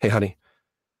 90s kids. Hey, honey,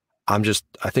 I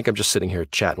think I'm just sitting here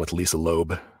chatting with Lisa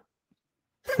Loeb.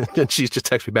 And she's just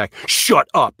texted me back, shut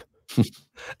up.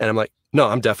 And I'm like, no,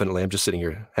 I'm just sitting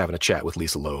here having a chat with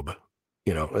Lisa Loeb.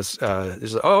 You know, it's oh,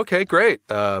 okay, great.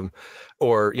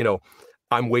 Or, you know,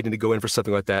 I'm waiting to go in for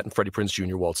something like that, and Freddie Prinze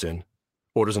Jr. waltz in,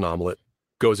 orders an omelet,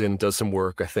 goes in, does some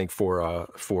work, I think for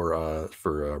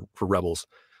Rebels,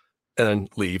 and then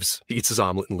leaves. He eats his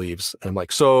omelet and leaves. And I'm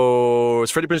like, so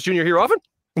is Freddie Prinze Jr. here often?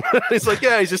 He's like,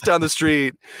 yeah, he's just down the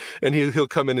street, and he'll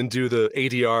come in and do the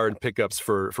ADR and pickups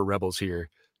for Rebels here.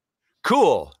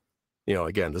 Cool. You know,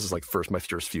 again, this is like my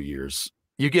first few years.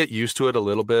 You get used to it a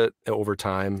little bit over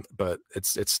time, but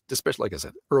it's especially, like I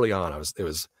said, early on, it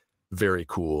was very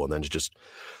cool. And then to just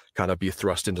kind of be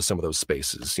thrust into some of those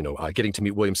spaces, you know, getting to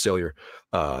meet William Saylor,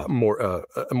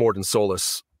 Morden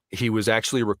Solis. He was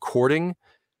actually recording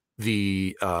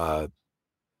the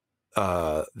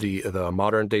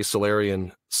modern day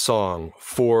Solarian song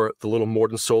for the little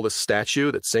Morden Solis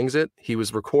statue that sings it. He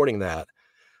was recording that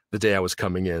the day I was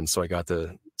coming in, so I got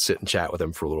to sit and chat with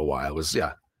him for a little while. It was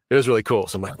really cool.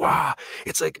 So I'm like, wow,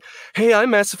 it's like, hey, I'm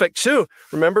Mass Effect 2.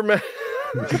 Remember, man?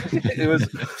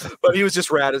 But he was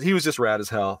just rad. He was just rad as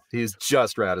hell. He's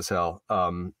just rad as hell.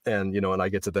 And you know, and I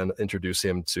get to then introduce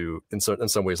him to, in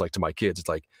some ways, like to my kids. It's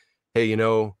like, hey, you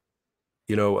know,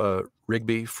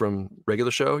 Rigby from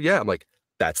regular show. Yeah, I'm like,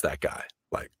 that's that guy.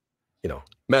 Like, you know,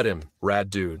 met him, rad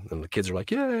dude. And the kids are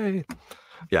like, yay,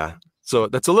 yeah. So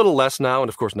that's a little less now, and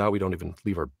of course now we don't even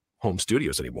leave our home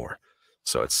studios anymore.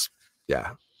 So it's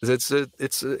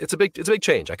a big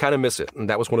change. I kind of miss it, and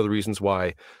that was one of the reasons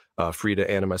why Fryda,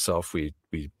 Ann, and myself we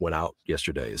went out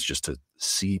yesterday, is just to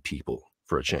see people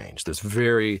for a change. There's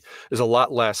a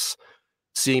lot less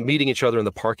meeting each other in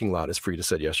the parking lot, as Fryda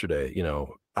said yesterday. You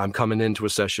know, I'm coming into a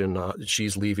session,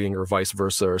 she's leaving, or vice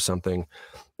versa, or something.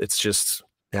 It's just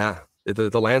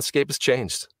the landscape has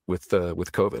changed with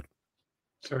COVID.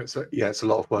 So it's a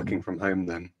lot of working from home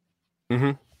then.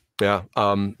 Mm-hmm. Yeah.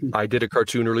 I did a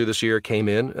cartoon earlier this year, came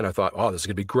in, and I thought, oh, this is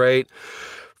going to be great.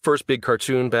 First big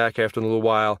cartoon back after a little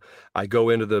while. I go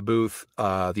into the booth,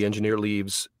 the engineer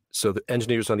leaves. So the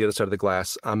engineer's on the other side of the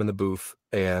glass. I'm in the booth,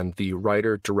 and the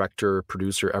writer, director,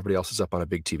 producer, everybody else is up on a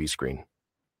big TV screen.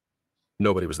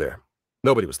 Nobody was there.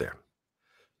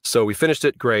 So we finished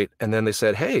it, great. And then they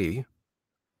said, hey,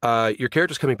 your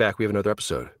character's coming back. We have another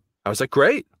episode. I was like,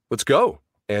 great, let's go.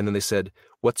 And then they said,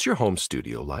 what's your home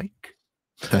studio like?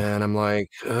 And I'm like,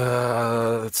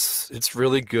 it's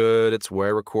really good. It's where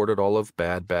I recorded all of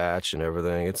Bad Batch and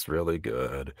everything. It's really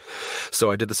good.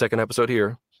 So I did the second episode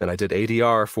here, and I did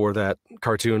ADR for that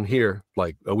cartoon here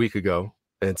like a week ago.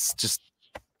 It's just,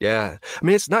 yeah. I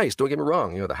mean, it's nice. Don't get me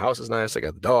wrong. You know, the house is nice. I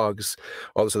got the dogs,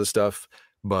 all this other stuff.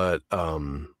 But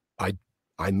I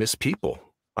miss people.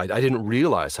 I didn't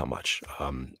realize how much.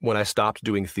 When I stopped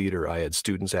doing theater, I had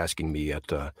students asking me at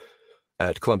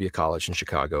at Columbia College in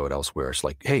Chicago and elsewhere. It's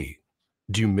like, hey,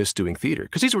 do you miss doing theater?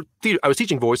 Because these were I was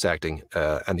teaching voice acting,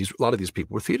 and a lot of these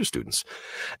people were theater students.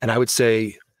 And I would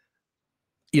say,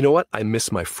 you know what? I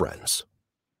miss my friends.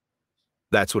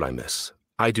 That's what I miss.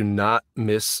 I do not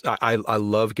miss, I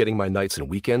love getting my nights and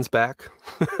weekends back.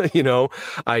 You know,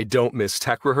 I don't miss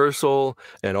tech rehearsal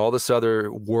and all this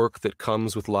other work that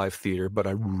comes with live theater, but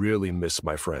I really miss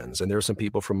my friends. And there are some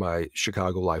people from my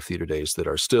Chicago live theater days that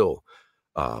are still,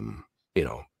 you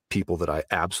know, people that I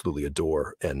absolutely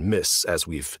adore and miss as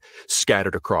we've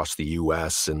scattered across the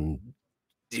US. And,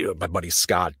 you know, my buddy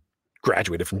Scott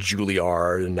graduated from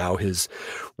Juilliard, and now his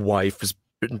wife is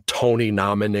Tony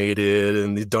nominated,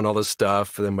 and he's done all this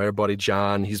stuff. And then my buddy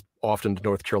John, he's off in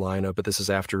North Carolina, but this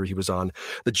is after he was on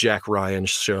the Jack Ryan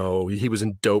show. He was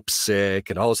in Dope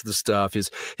Sick and all this other stuff.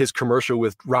 His commercial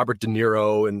with Robert De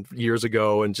Niro and years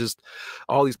ago, and just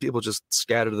all these people just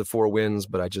scattered to the four winds.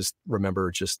 But I just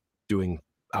remember just doing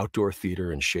outdoor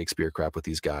theater and Shakespeare crap with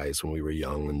these guys when we were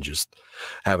young and just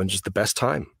having just the best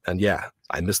time. And yeah,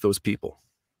 I miss those people.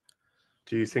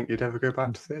 Do you think you'd ever go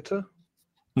back to theater?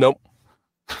 Nope.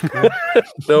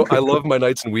 No, I love my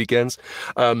nights and weekends.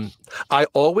 I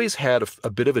always had a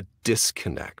bit of a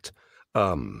disconnect.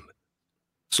 So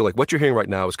like what you're hearing right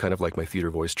now is kind of like my theater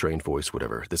voice, trained voice,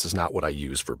 whatever. This is not what I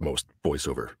use for most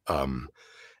voiceover.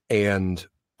 And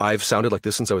I've sounded like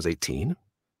this since I was 18.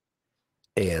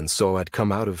 And so I'd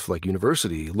come out of like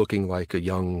university looking like a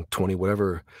young 20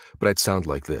 whatever, but I'd sound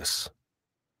like this.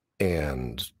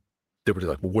 And they were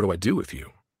like, well, what do I do with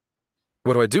you?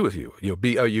 What do I do with you? You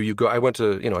know, you go. I went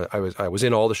to, you know, I was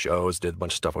in all the shows, did a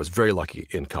bunch of stuff. I was very lucky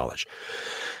in college,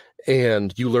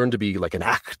 and you learn to be like an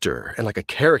actor and like a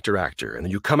character actor, and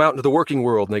then you come out into the working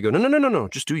world, and they go, no,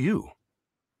 just do you.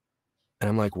 And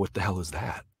I'm like, what the hell is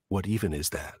that? What even is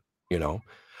that? You know,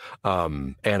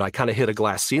 and I kind of hit a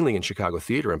glass ceiling in Chicago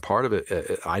theater, and part of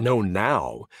it, I know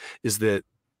now, is that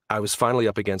I was finally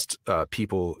up against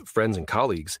people, friends, and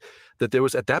colleagues. That there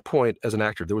was, at that point as an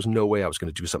actor, there was no way I was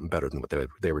going to do something better than what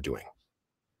they were doing.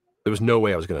 There was no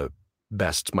way I was going to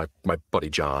best my buddy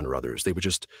John or others.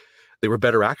 They were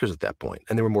better actors at that point,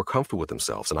 and they were more comfortable with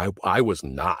themselves. And I was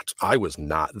not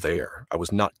there. I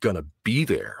was not going to be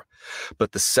there.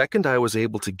 But the second I was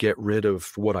able to get rid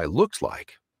of what I looked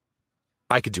like,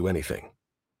 I could do anything.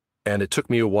 And it took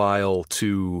me a while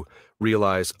to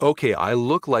realize, okay, I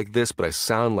look like this, but I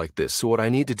sound like this. So what I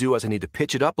need to do is I need to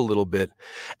pitch it up a little bit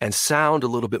and sound a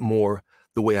little bit more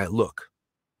the way I look.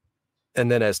 And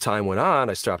then as time went on,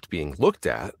 I stopped being looked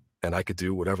at and I could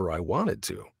do whatever I wanted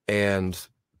to. And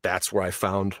that's where I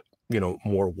found, you know,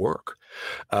 more work.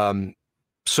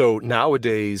 So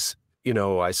nowadays, you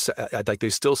know, I like they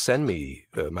still send me,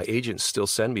 my agents still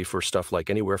send me for stuff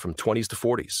like anywhere from 20s to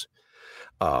 40s.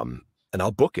 And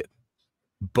I'll book it.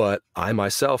 But I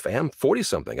myself am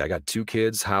 40-something. I got 2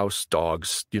 kids, house,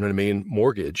 dogs, you know what I mean,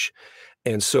 mortgage.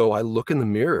 And so I look in the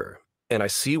mirror and I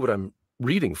see what I'm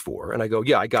reading for. And I go,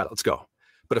 yeah, I got it. Let's go.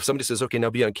 But if somebody says, okay,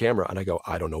 now be on camera. And I go,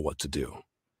 I don't know what to do.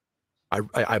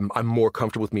 I'm more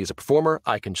comfortable with me as a performer.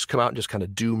 I can just come out and just kind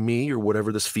of do me or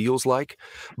whatever this feels like.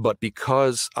 But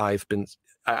because I've been,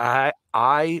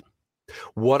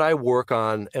 what I work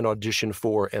on and audition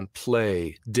for and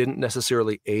play didn't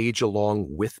necessarily age along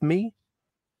with me.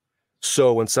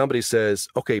 So when somebody says,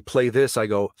 okay, play this, I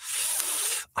go,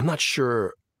 I'm not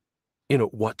sure, you know,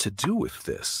 what to do with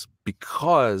this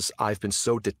because I've been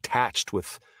so detached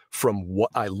from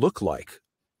what I look like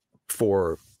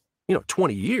for, you know,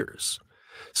 20 years.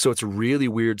 So it's a really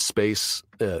weird space,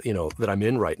 you know, that I'm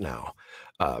in right now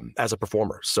as a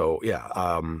performer. So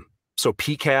yeah. So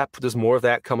PCAP, there's more of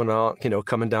that coming on, you know,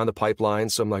 coming down the pipeline.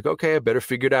 So I'm like, okay, I better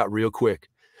figure it out real quick.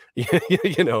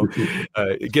 You know,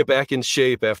 get back in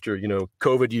shape after, you know,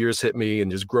 COVID years hit me and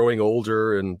just growing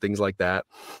older and things like that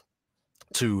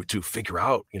to figure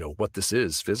out, you know, what this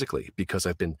is physically because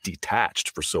I've been detached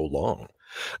for so long.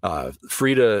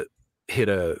 Fryda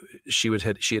she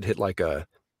had hit like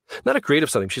not a creative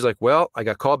something. She's like, well, I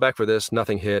got called back for this.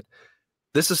 Nothing hit.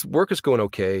 Work is going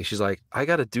okay. She's like, I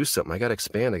got to do something. I got to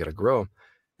expand. I got to grow.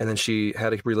 And then she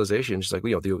had a realization. She's like,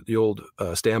 well, you know, the old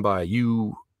standby,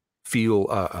 you feel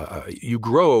you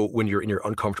grow when you're in your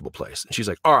uncomfortable place. And she's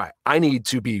like, all right, I need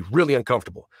to be really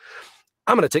uncomfortable.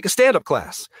 I'm going to take a stand-up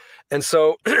class. And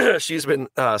so she's been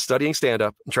studying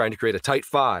stand-up and trying to create a tight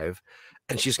 5.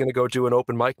 And she's going to go do an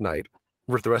open mic night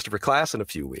with the rest of her class in a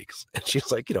few weeks. And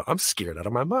she's like, you know, I'm scared out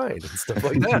of my mind and stuff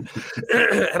like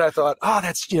that. And I thought, oh,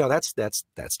 that's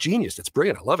genius. That's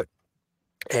brilliant. I love it.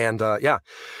 And yeah,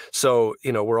 so,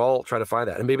 you know, we're all trying to find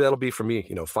that. And maybe that'll be for me,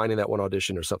 you know, finding that one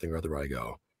audition or something or other where I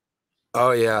go,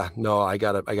 oh yeah, no, I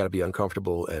gotta be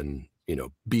uncomfortable and, you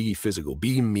know, be physical,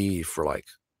 be me for like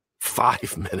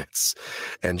 5 minutes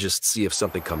and just see if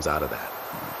something comes out of that.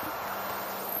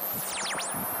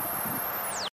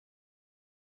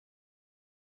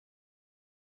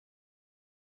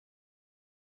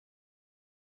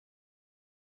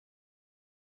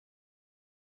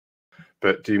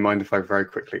 But do you mind if I very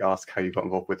quickly ask how you got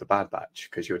involved with the Bad Batch?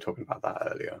 Because you were talking about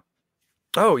that earlier.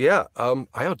 Oh yeah,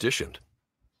 I auditioned.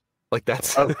 Like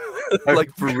that's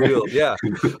like for real. Yeah,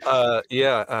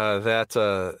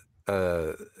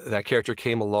 that character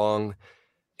came along,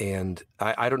 and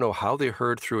I don't know how they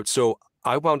heard through it. So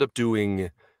I wound up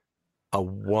doing a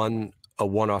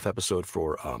one-off episode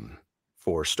for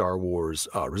Star Wars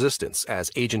Resistance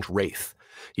as Agent Wraith.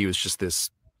 He was just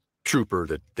this trooper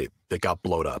that got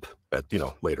blowed up at, you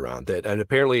know, later on. And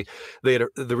apparently the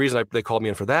reason they called me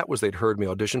in for that was they'd heard me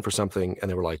audition for something and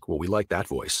they were like, well, we like that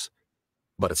voice,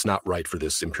 but it's not right for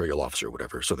this Imperial officer or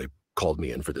whatever. So they called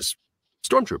me in for this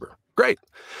stormtrooper. Great.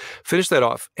 Finished that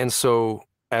off. And so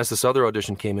as this other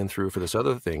audition came in through for this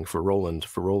other thing for Roland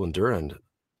Durand,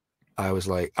 I was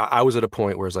like, I was at a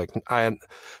point where it's like,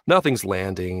 nothing's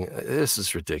landing. This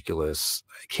is ridiculous.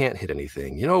 I can't hit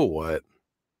anything. You know what?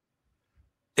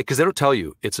 Because they don't tell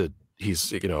you he's a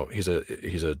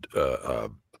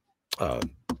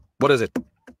what is it?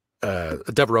 A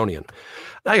Deveronian.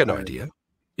 I got no idea.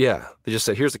 Yeah. They just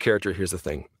said, here's the character, here's the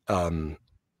thing. And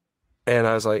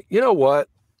I was like, you know what?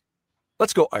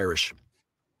 Let's go Irish.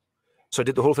 So I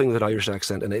did the whole thing with an Irish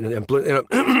accent, and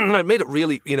I made it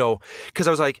really, you know, because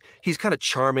I was like, he's kind of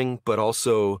charming, but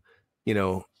also, you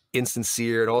know,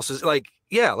 insincere, and also like,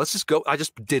 yeah, let's just go. I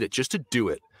just did it just to do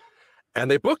it. And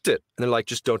they booked it. And they're like,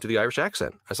 just don't do the Irish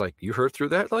accent. I was like, you heard through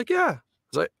that? Like, yeah. I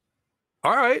was like,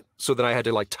 all right. So then I had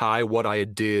to like tie what I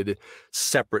did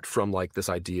separate from like this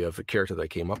idea of a character that I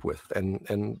came up with.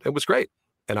 And it was great.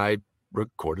 And I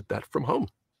recorded that from home.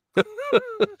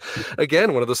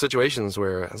 Again, one of those situations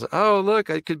where I was like, oh, look,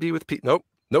 I could be with people. Nope,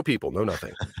 no people, no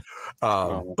nothing.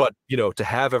 But, you know, to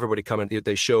have everybody come in,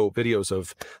 they show videos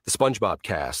of the SpongeBob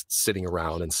cast sitting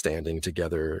around and standing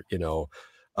together, you know,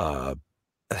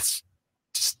 that's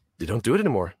just, you don't do it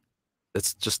anymore.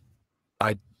 It's just,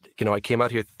 I came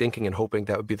out here thinking and hoping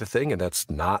that would be the thing, and that's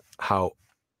not how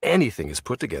anything is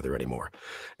put together anymore.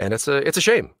 And it's a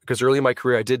shame, because early in my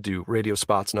career, I did do radio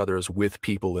spots and others with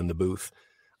people in the booth.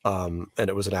 And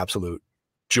it was an absolute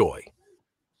joy.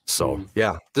 So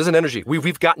yeah, there's an energy.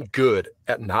 We've gotten good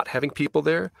at not having people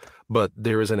there, but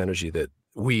there is an energy that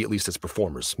we, at least as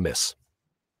performers, miss.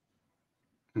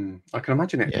 I can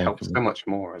imagine it helps so much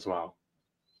more as well.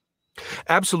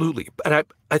 Absolutely. And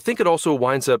I think it also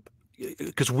winds up,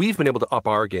 because we've been able to up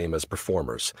our game as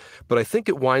performers, but I think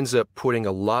it winds up putting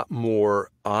a lot more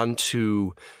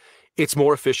onto, it's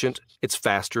more efficient, it's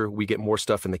faster, we get more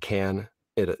stuff in the can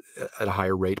at a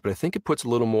higher rate, but I think it puts a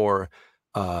little more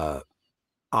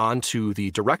onto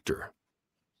the director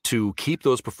to keep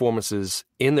those performances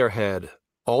in their head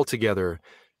all together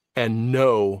and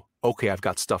know, okay, I've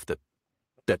got stuff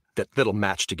that'll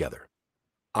match together.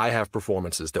 I have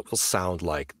performances that will sound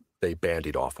like they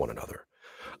bandied off one another.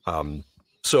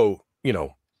 So, you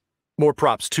know, more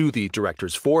props to the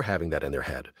directors for having that in their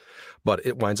head, but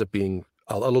it winds up being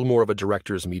a little more of a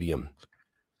director's medium.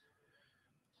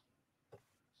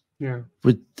 Yeah.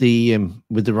 With the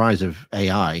rise of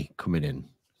AI coming in,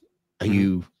 are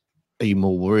you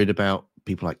more worried about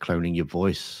people like cloning your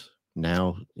voice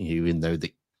now? Even though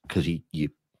because you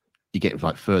get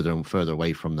like further and further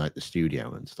away from like the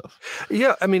studio and stuff.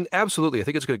 Yeah, I mean, absolutely. I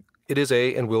think it's good. It is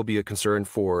and will be a concern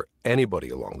for anybody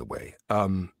along the way.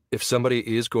 If somebody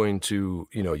is going to,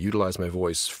 you know, utilize my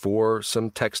voice for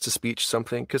some text to speech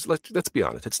something, because let's be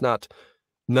honest, it's not.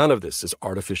 None of this is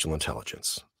artificial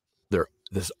intelligence.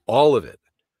 All of it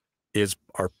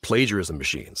are plagiarism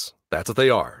machines. That's what they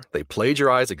are. They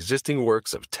plagiarize existing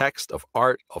works of text, of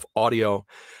art, of audio,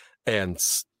 and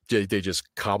they just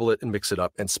cobble it and mix it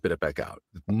up and spit it back out.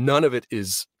 None of it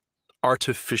is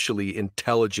artificially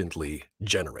intelligently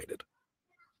generated.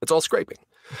 It's all scraping.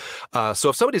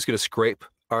 So if somebody's going to scrape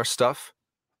our stuff,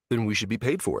 then we should be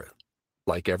paid for it.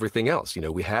 Like everything else, you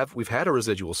know, we've had a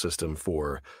residual system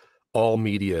for all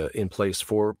media in place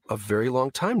for a very long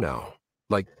time now.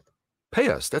 Like, pay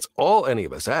us. That's all any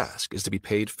of us ask, is to be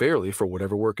paid fairly for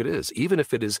whatever work it is. Even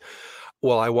if it is,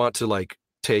 well, I want to like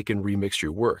take and remix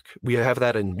your work. We have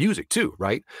that in music too,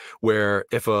 right? Where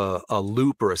if a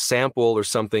loop or a sample or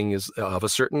something is of a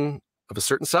certain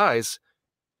size,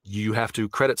 you have to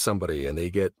credit somebody and they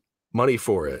get money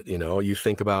for it. You know, you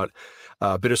think about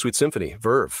Bittersweet Symphony,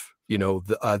 Verve, you know,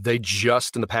 they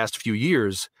just in the past few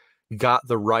years got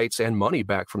the rights and money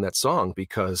back from that song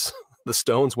because the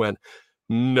Stones went,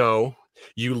 no,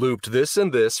 you looped this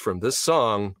and this from this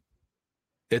song.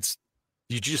 It's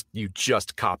you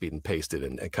just copied and pasted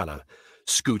and kind of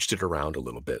scooched it around a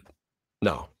little bit.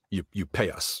 No, you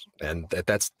pay us, and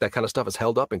that kind of stuff is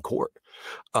held up in court.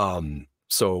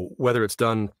 So whether it's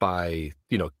done by,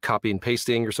 copy and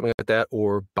pasting or something like that,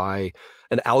 or by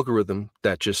an algorithm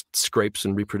that just scrapes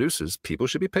and reproduces, people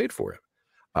should be paid for it.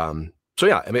 So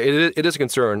yeah, I mean, it is a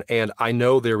concern, and I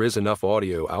know there is enough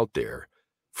audio out there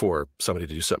for somebody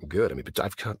to do something good. I mean, but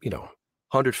I've got,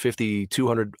 150,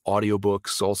 200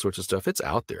 audiobooks, all sorts of stuff. It's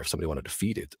out there if somebody wanted to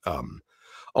feed it.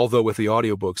 Although with the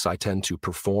audiobooks, I tend to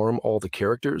perform all the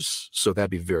characters. So that'd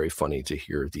be very funny to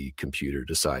hear the computer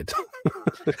decide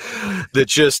that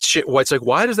just shit. It's like,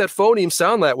 why does that phoneme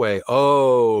sound that way?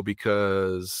 Oh,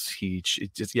 because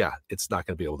it's not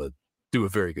going to be able to do a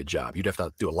very good job. You'd have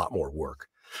to do a lot more work.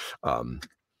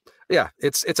 Yeah,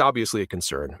 it's obviously a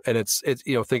concern. And it's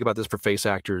think about this for face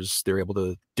actors. They're able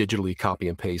to digitally copy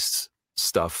and paste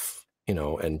stuff,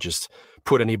 and just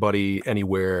put anybody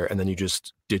anywhere. And then you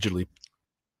just digitally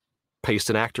paste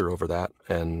an actor over that,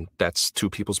 and that's two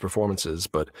people's performances.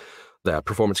 But that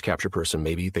performance capture person,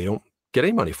 maybe they don't get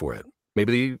any money for it.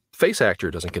 Maybe the face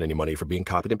actor doesn't get any money for being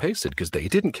copied and pasted because they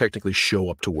didn't technically show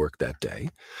up to work that day.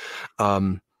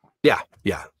 Yeah,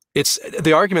 it's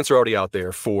the arguments are already out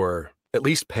there for at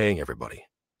least paying everybody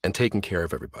and taking care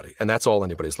of everybody, and that's all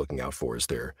anybody's looking out for is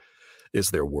their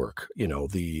work.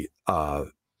 The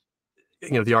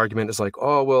argument is like,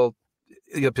 oh well,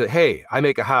 hey, I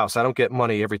make a house. I don't get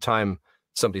money every time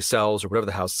somebody sells or whatever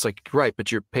the house. It's like, right, but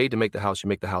you're paid to make the house. You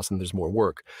make the house and there's more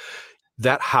work.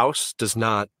 That house does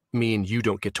not mean you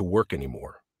don't get to work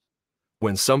anymore.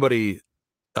 When somebody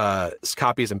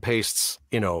copies and pastes,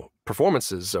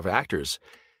 performances of actors,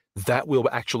 that will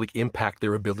actually impact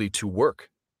their ability to work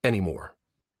anymore.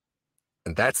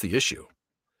 And that's the issue.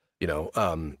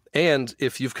 And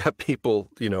if you've got people,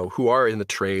 who are in the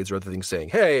trades or other things saying,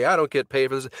 hey, I don't get paid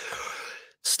for this.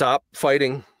 Stop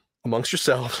fighting amongst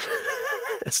yourselves.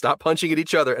 Stop punching at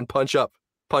each other and punch up,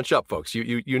 folks.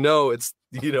 It's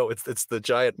the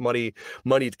giant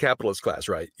moneyed capitalist class,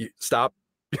 right? Stop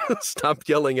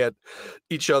yelling at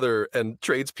each other and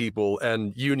tradespeople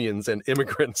and unions and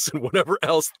immigrants and whatever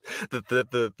else that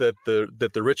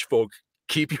the rich folk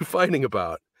keep you fighting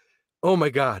about. Oh my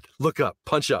God, look up,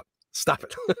 punch up, stop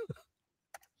it.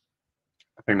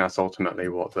 I think that's ultimately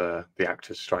what the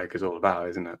actors' strike is all about,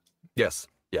 isn't it? Yes.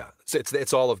 Yeah.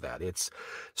 It's all of that. It's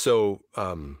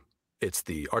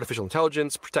the artificial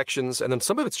intelligence protections, and then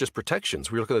some of it's just protections.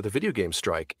 We're looking at the video game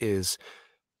strike is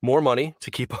more money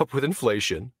to keep up with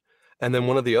inflation. And then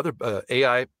one of the other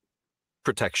AI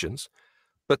protections.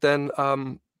 But then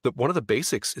one of the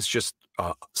basics is just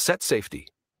set safety.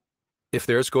 If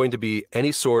there's going to be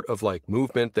any sort of like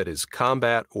movement that is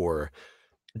combat or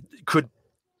could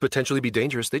potentially be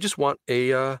dangerous, they just want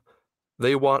a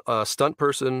stunt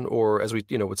person, or as we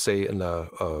would say in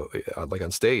like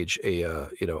on stage,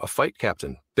 a fight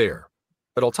captain there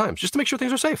at all times, just to make sure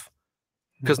things are safe.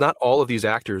 Because not all of these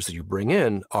actors that you bring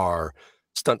in are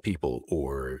stunt people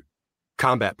or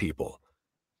combat people.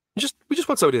 We just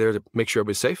want somebody there to make sure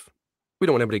everybody's safe. We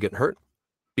don't want anybody getting hurt.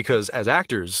 Because as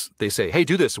actors, they say, hey,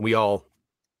 do this. And we all,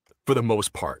 for the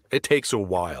most part, it takes a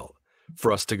while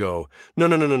for us to go,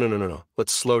 no.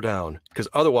 Let's slow down. Because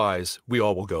otherwise, we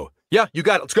all will go, yeah, you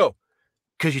got it. Let's go.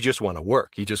 Because you just want to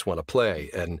work. You just want to play.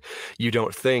 And you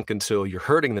don't think until you're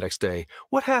hurting the next day,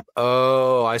 what happened?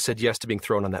 Oh, I said yes to being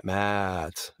thrown on that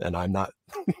mat. And I'm not,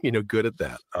 good at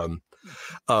that.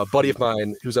 A buddy of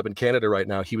mine who's up in Canada right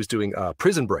now, he was doing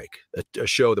Prison Break, a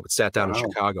show that was sat down in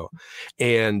Chicago.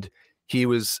 And he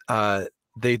was,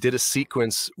 they did a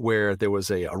sequence where there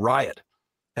was a riot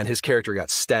and his character got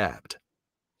stabbed.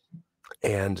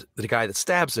 And the guy that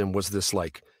stabs him was this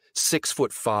like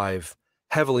 6'5",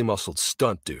 heavily muscled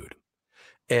stunt dude.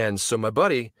 And so my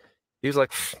buddy, he was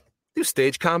like, do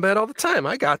stage combat all the time.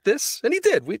 I got this. And he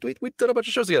did. We did a bunch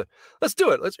of shows together. Let's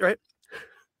do it. Right.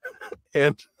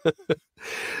 And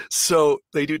so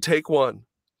they do take one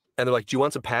and they're like, do you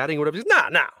want some padding or whatever? He's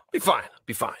like, nah, be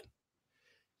fine.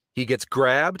 He gets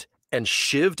grabbed and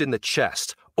shivved in the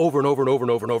chest over and over and over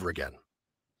and over and over again.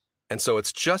 And so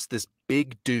it's just this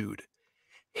big dude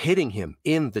hitting him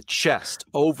in the chest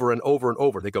over and over and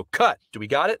over. They go, cut. Do we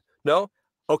got it? No?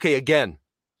 Okay, again.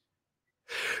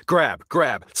 Grab,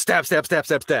 stab.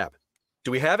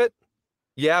 Do we have it?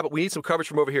 Yeah, but we need some coverage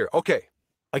from over here. Okay,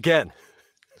 again.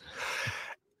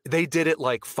 They did it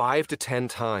like 5 to 10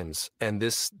 times, and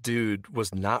this dude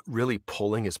was not really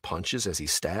pulling his punches as he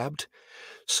stabbed.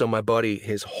 So my buddy,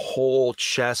 his whole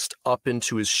chest up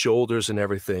into his shoulders and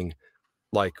everything,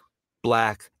 like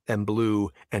black and blue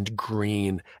and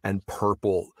green and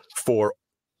purple for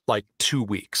like 2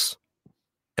 weeks.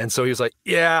 And so he was like,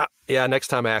 yeah, next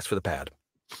time I ask for the pad,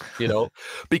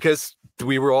 because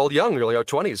we were all young, early our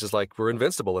 20s. It's like, we're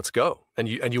invincible. Let's go. And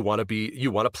you want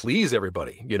to please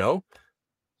everybody,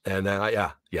 And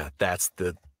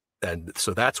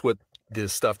so that's what the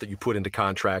stuff that you put into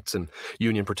contracts and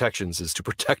union protections is to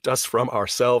protect us from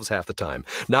ourselves half the time.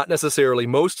 Not necessarily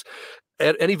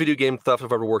any video game stuff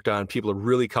I've ever worked on, people are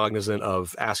really cognizant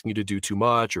of asking you to do too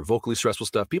much or vocally stressful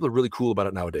stuff. People are really cool about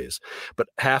it nowadays. But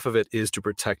half of it is to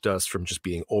protect us from just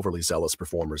being overly zealous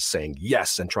performers saying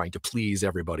yes and trying to please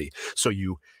everybody so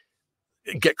you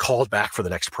get called back for the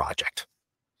next project.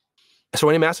 So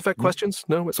any Mass Effect questions?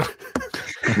 No?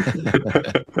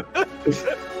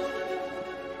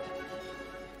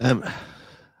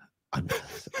 I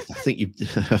think you've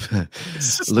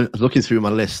looking through my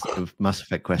list of Mass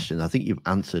Effect questions. I think you've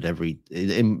answered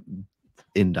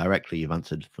indirectly. You've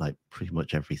answered like pretty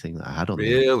much everything that I had on.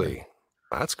 Really,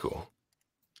 that's cool.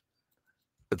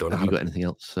 I don't know. Have you got anything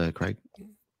else, Craig?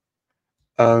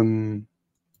 I'm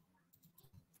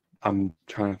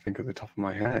trying to think at the top of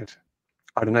my head.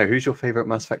 I don't know. Who's your favorite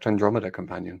Mass Effect Andromeda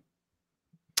companion?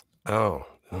 Oh,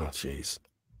 jeez.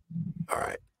 All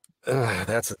right.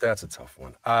 That's a tough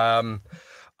one.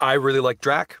 I really like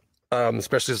Drac,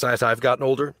 especially as I've gotten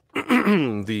older.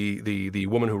 the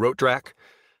woman who wrote Drac,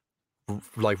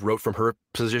 wrote from her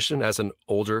position as an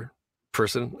older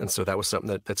person, and so that was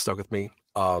something that stuck with me.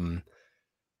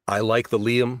 I like the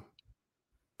Liam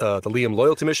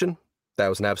loyalty mission. That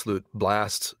was an absolute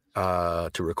blast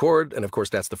to record, and of course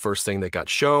that's the first thing that got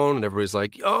shown, and everybody's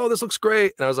like, "Oh, this looks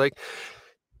great," and I was like,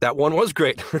 that one was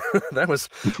great. That was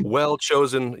well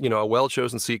chosen, a well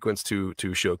chosen sequence to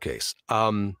showcase.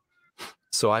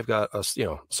 So I've got a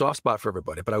soft spot for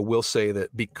everybody, but I will say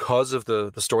that because of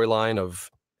the storyline of,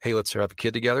 hey, let's have a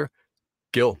kid together,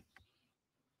 Gil.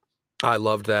 I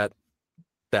loved that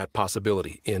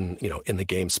possibility in the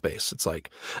game space. It's like,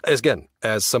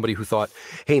 as somebody who thought,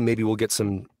 hey, maybe we'll get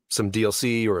some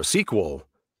DLC or a sequel.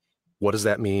 What does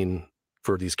that mean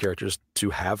for these characters to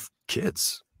have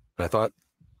kids? And I thought,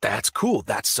 that's cool.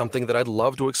 That's something that I'd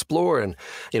love to explore and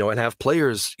have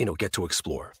players, get to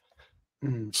explore.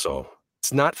 So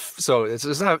it's not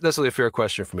necessarily a fair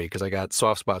question for me because I got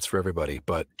soft spots for everybody,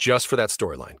 but just for that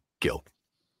storyline, Gil.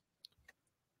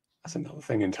 That's another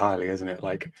thing entirely, isn't it?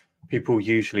 Like, people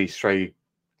usually steer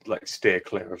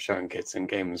clear of showing kids in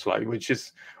games, which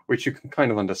you can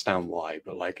kind of understand why,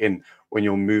 but when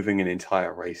you're moving an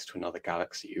entire race to another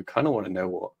galaxy, you kind of want to know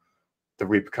what the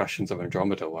repercussions of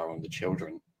Andromeda were on the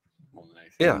children.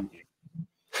 Yeah.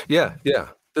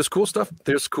 There's cool stuff.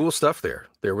 There's cool stuff there.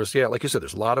 There was, like you said,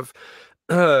 there's a lot of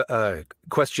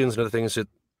questions and other things that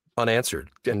unanswered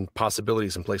and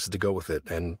possibilities and places to go with it.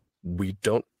 And we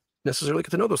don't necessarily get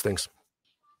to know those things.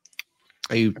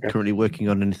 Are you currently working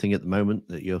on anything at the moment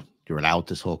that you're allowed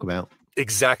to talk about?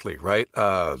 Exactly right.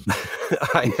 To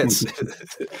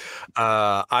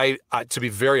be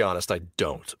very honest, I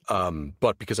don't.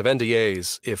 But because of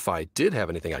NDAs, if I did have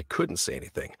anything, I couldn't say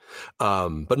anything.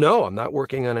 But no, I'm not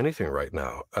working on anything right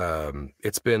now.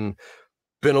 It's been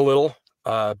a little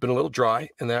dry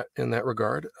in that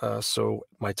regard. So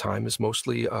my time is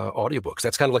mostly audiobooks.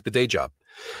 That's kind of like the day job.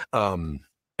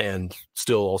 And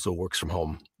still also works from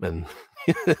home and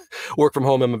work from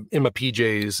home in my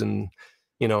PJs and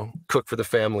cook for the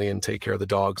family and take care of the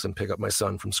dogs and pick up my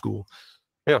son from school.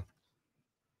 Yeah.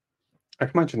 I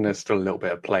can imagine there's still a little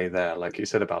bit of play there, like you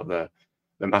said about the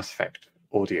Mass Effect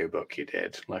audiobook you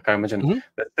did. Like, I imagine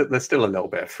there's still a little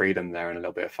bit of freedom there and a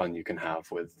little bit of fun you can have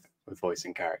with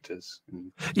voicing characters.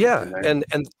 And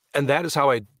that is how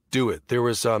I do it. There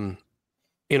was, there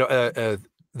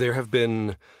have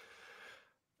been,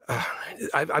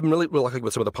 I'm really lucky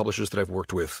with some of the publishers that I've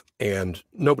worked with, and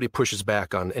nobody pushes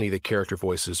back on any of the character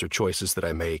voices or choices that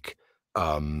I make.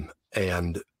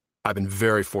 And I've been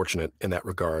very fortunate in that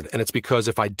regard. And it's because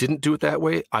if I didn't do it that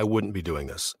way, I wouldn't be doing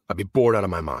this. I'd be bored out of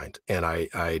my mind.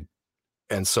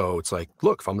 And so it's like,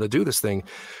 look, if I'm going to do this thing,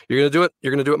 you're going to do it.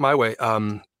 You're going to do it my way.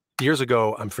 Years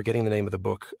ago, I'm forgetting the name of the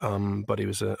book, but he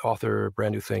was an author,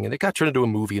 brand new thing, and it got turned into a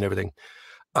movie and everything.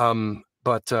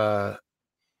 But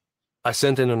I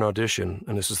sent in an audition,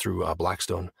 and this is through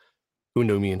Blackstone, who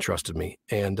knew me and trusted me.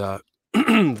 And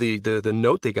the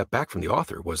note they got back from the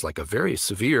author was like a very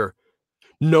severe,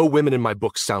 no women in my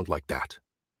book sound like that.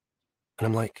 And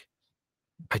I'm like,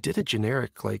 I did a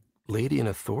generic like lady in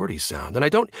authority sound. And you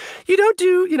don't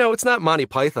do, it's not Monty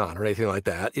Python or anything like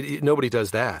that. Nobody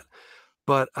does that.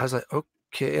 But I was like,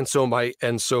 okay. And so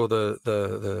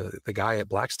the guy at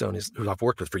Blackstone who I've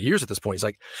worked with for years at this point, he's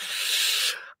like,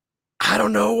 I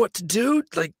don't know what to do.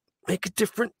 Like, make a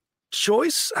different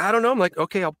choice. I don't know. I'm like,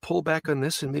 okay, I'll pull back on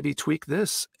this and maybe tweak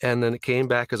this. And then it came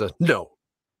back as a no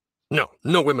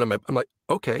women. I'm like,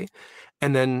 okay.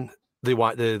 And then the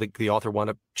author wound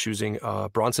up choosing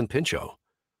Bronson Pinchot,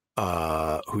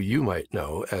 who you might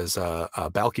know as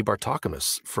Balki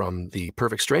Bartokomous from the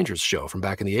Perfect Strangers show from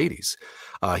back in the 80s.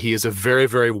 He is a very,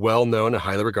 very well-known and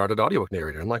highly regarded audiobook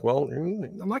narrator. I'm like, well,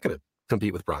 I'm not going to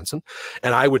compete with Bronson.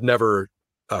 And I would never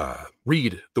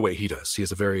read the way he does. He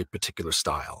has a very particular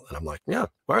style. And I'm like, yeah,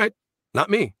 all right, not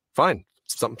me. Fine.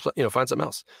 Something, find something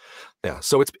else. Yeah.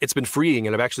 So it's been freeing.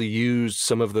 And I've actually used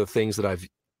some of the things that I've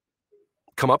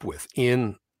come up with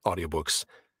in audiobooks,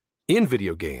 in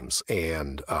video games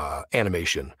and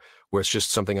animation, where it's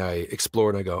just something I explore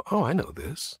and I go, oh, I know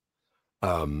this.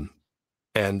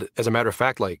 And as a matter of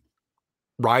fact, like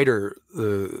Ryder,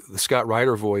 the Scott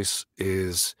Ryder voice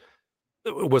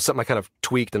was something I kind of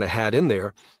tweaked and I had in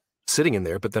there, sitting in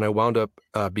there. But then I wound up,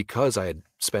 because I had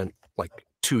spent like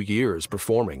 2 years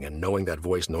performing and knowing that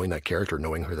voice, knowing that character,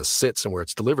 knowing where this sits and where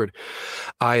it's delivered,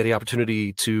 I had the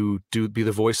opportunity to be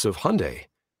the voice of Hyundai.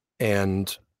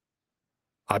 And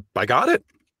I got it.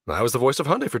 I was the voice of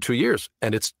Hyundai for 2 years,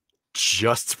 and it's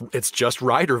just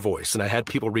Ryder voice. And I had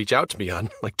people reach out to me on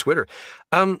like Twitter.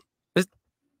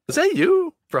 Is that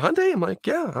you for Hyundai? I'm like,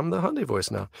 yeah, I'm the Hyundai voice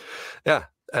now. Yeah.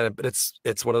 But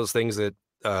it's one of those things that,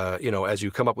 as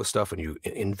you come up with stuff and you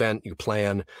invent, you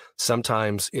plan,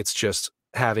 sometimes it's just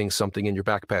having something in your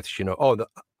back path,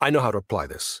 I know how to apply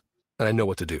this and I know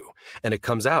what to do. And it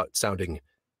comes out sounding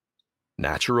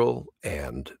natural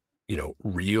and,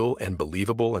 real and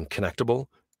believable and connectable.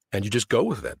 And you just go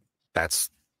with it. That's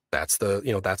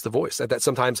the voice. That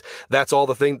sometimes that's all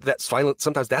the thing that's final.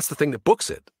 Sometimes that's the thing that books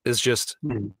it is just,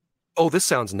 oh, this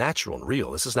sounds natural and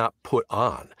real. This is not put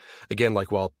on. Again,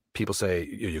 like while people say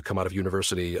you come out of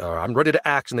university, I'm ready to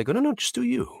act. And they go, no, just do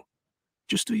you.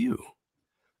 Just do you.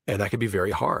 And that can be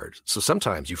very hard. So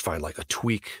sometimes you find like a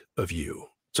tweak of you.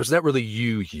 So it's not really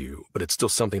you, but it's still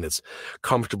something that's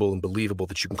comfortable and believable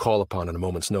that you can call upon at a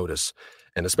moment's notice.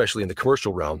 And especially in the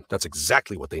commercial realm, that's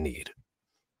exactly what they need.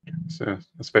 So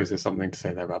I suppose there's something to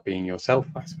say there about being yourself,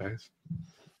 I suppose.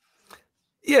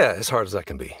 Yeah, as hard as that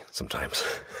can be sometimes.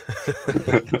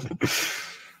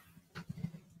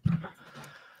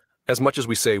 As much as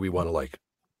we say we want to like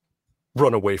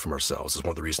run away from ourselves is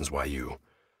one of the reasons why you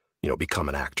become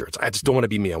an actor. I just don't want to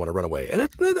be me. I want to run away. And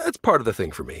that's part of the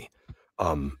thing for me.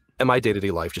 And my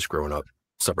day-to-day life, just growing up,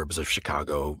 suburbs of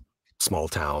Chicago, small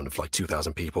town of like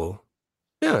 2,000 people.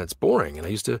 Yeah, it's boring. And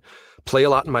I used to play a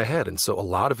lot in my head. And so a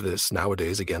lot of this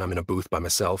nowadays, again, I'm in a booth by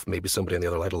myself, maybe somebody on the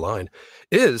other side of the line,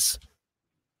 is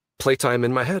playtime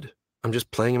in my head. I'm just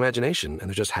playing imagination. And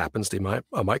there just happens to be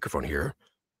a microphone here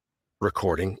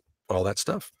recording all that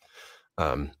stuff.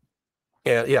 And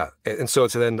yeah. And so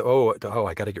it's then,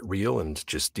 I got to get real and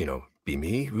just, be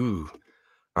me. Ooh.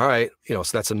 All right. So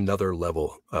that's another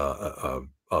level of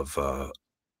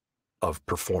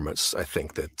performance, I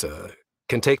think, that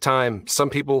can take time. Some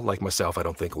people like myself, I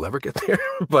don't think will ever get there,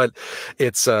 but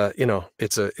it's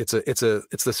it's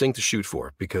the thing to shoot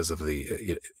for, because of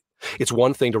it's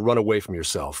one thing to run away from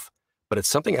yourself, but it's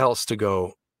something else to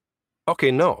go,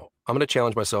 okay, no, I'm going to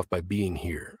challenge myself by being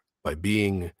here, by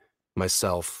being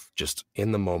myself, just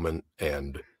in the moment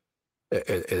and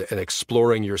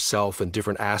exploring yourself and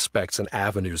different aspects and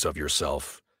avenues of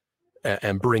yourself,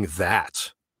 and bring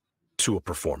that to a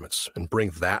performance and bring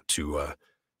that to a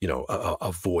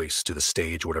voice, to the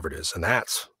stage, whatever it is. And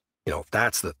that's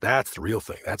the real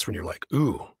thing. That's when you're like,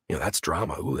 ooh, that's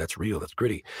drama. Ooh, that's real. That's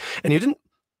gritty. And you didn't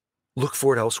look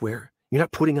for it elsewhere. You're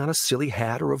not putting on a silly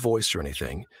hat or a voice or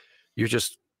anything. You're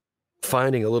just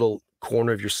finding a little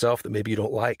corner of yourself that maybe you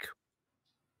don't like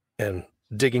and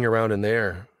digging around in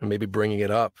there and maybe bringing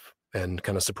it up and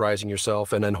kind of surprising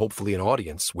yourself. And then hopefully an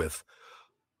audience with,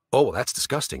 oh, that's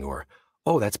disgusting, or,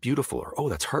 oh, that's beautiful, or, oh,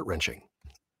 that's heart-wrenching.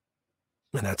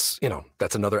 And that's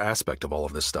another aspect of all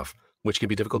of this stuff, which can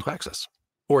be difficult to access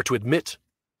or to admit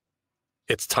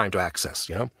it's time to access,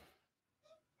 I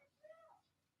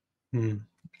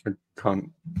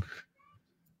can't.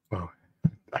 Well,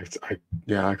 I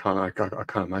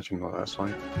can't imagine what that's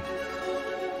like.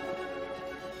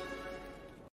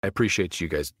 I appreciate you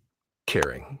guys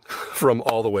caring from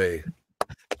all the way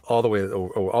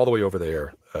over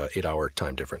there, 8-hour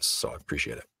time difference. So I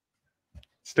appreciate it.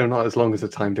 Still not as long as the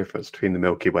time difference between the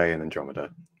Milky Way and Andromeda.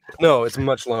 No, it's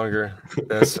much longer.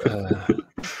 That's,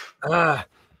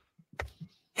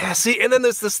 yeah, see, and then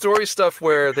there's the story stuff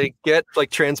where they get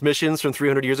like transmissions from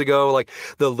 300 years ago, like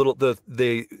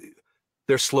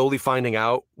they're slowly finding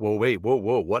out, well, wait, whoa,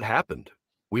 what happened?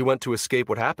 We went to escape.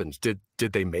 What happened? Did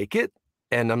they make it?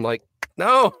 And I'm like,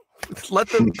 No, let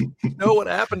them know what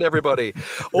happened to everybody.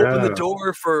 Open the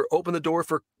door for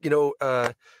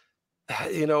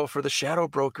for the shadow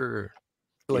broker,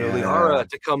 Liara,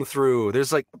 to come through.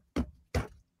 There's like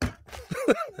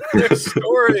their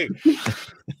story.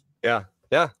 Yeah.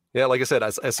 Like I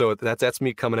said, so that's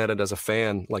me coming at it as a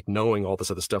fan, like knowing all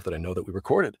this other stuff that I know that we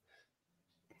recorded.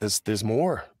 There's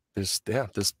more.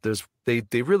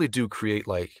 They really do create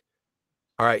like,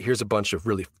 all right, here's a bunch of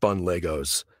really fun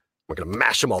Legos. We're gonna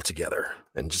mash them all together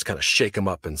and just kind of shake them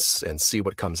up and see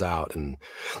what comes out. And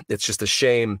it's just a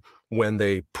shame when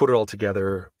they put it all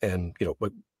together and it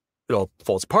all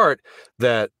falls apart,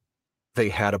 that they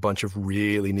had a bunch of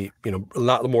really neat, a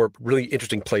lot more really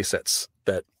interesting play sets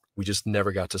that we just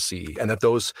never got to see, and that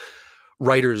those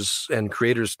writers and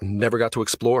creators never got to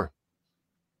explore.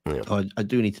 Yeah. Oh, I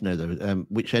do need to know though,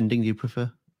 which ending do you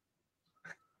prefer?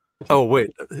 Oh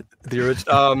wait, the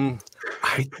original.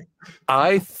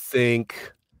 I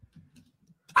think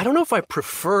I don't know if I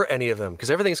prefer any of them,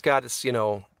 because everything's got its.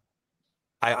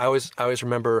 I always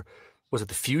remember, was it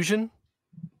the fusion?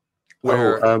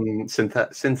 Where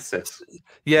synthesis.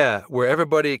 Yeah, where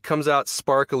everybody comes out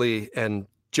sparkly and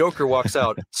Joker walks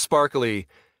out sparkly,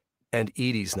 and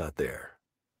Edie's not there,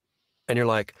 and you're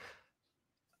like,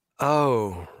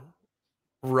 oh,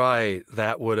 right,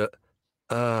 that would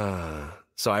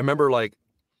So I remember like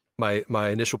my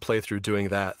initial playthrough doing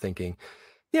that, thinking,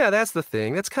 yeah, that's the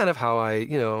thing. That's kind of how I,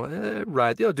 do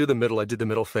the middle. I did the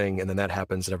middle thing, and then that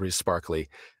happens, and everybody's sparkly,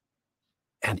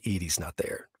 and Edie's not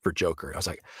there for Joker. I was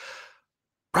like,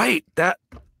 right,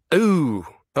 ooh,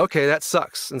 okay, that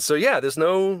sucks. And so yeah, that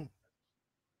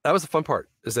was the fun part,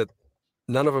 is that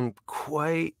none of them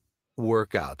quite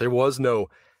work out. There was no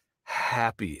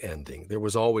happy ending. There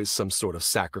was always some sort of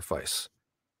sacrifice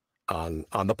on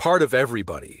the part of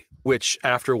everybody, which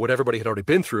after what everybody had already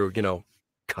been through,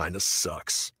 kind of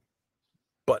sucks.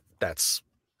 But that's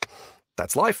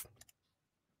life.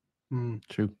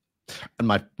 True. And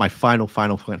my final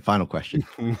question,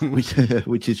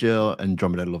 which is your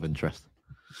Andromeda love interest?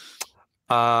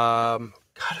 God,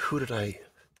 who did I?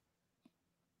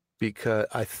 Because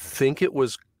I think it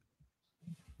was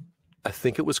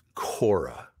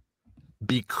Cora,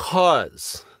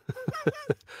 because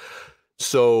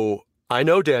so I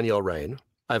know Danielle Rain.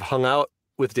 I've hung out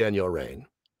with Danielle Rain.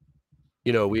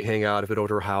 We hang out, I've been over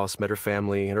to her house, met her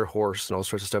family and her horse and all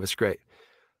sorts of stuff. It's great.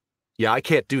 Yeah, I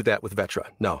can't do that with Vetra.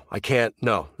 No, I can't.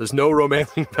 No, there's no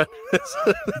romancing.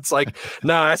 It's like,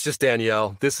 no, that's just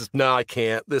Danielle. I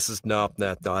can't. This is no,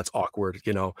 that's awkward,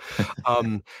 And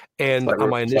like, on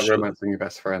my initial, romancing your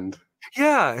best friend.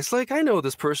 Yeah, it's like, I know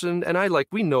this person, and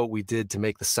we know what we did to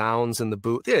make the sounds in the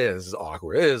booth. It is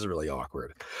awkward. It is really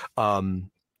awkward. But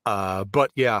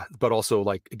also,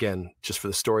 like, again, just for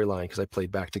the storyline, because I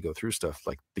played back to go through stuff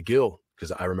like the Guild,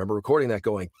 because I remember recording that,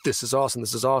 going, this is awesome,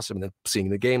 and then seeing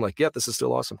the game, like, yeah, this is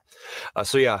still awesome.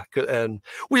 So yeah, and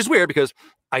which is weird because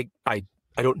I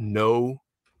don't know,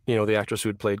 the actress who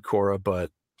had played Cora,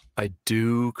 but I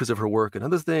do because of her work and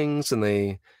other things, and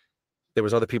there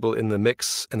was other people in the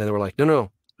mix, and then they were like,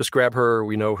 no, just grab her.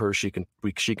 We know her. She can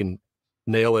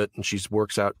nail it, and she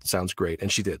works out. Sounds great,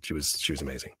 and she did. She was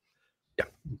amazing.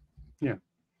 Yeah.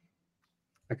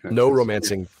 No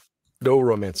romancing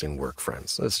work,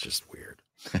 friends. That's just weird.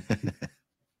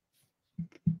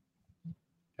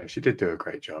 Yeah, she did do a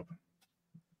great job.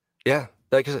 Yeah,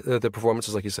 like the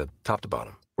performances, like you said, top to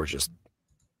bottom, were just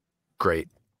great.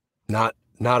 Not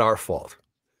our fault.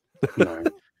 No.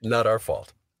 Not our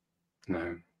fault.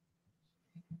 No,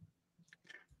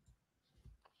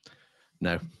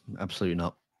 absolutely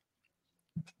not.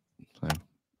 So,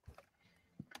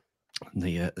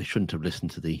 they shouldn't have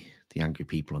listened to the angry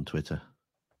people on Twitter.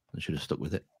 They should have stuck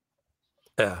with it.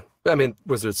 Yeah, I mean,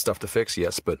 was there stuff to fix?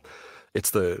 Yes, but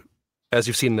it's as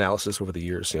you've seen analysis over the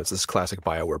years, it's this classic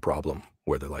BioWare problem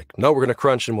where they're like, no, we're going to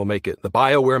crunch and we'll make it. The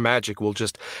BioWare magic will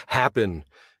just happen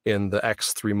in the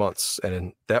X 3 months,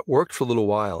 and that worked for a little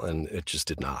while, and it just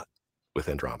did not with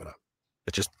Andromeda.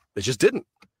 It just didn't.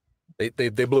 They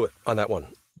blew it on that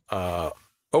one. Oh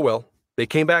well, they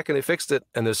came back and they fixed it,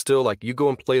 and there's still, like, you go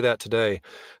and play that today,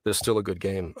 there's still a good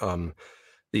game.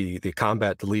 The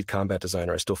lead combat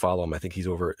designer, I still follow him. I think he's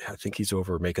over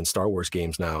making Star Wars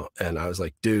games now. And I was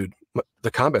like, dude,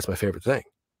 the combat's my favorite thing.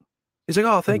 He's like,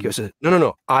 oh, thank you. I said,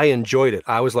 no. I enjoyed it.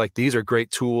 I was like, these are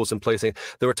great tools and placing.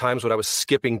 There were times when I was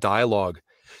skipping dialogue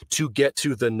to get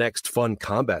to the next fun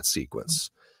combat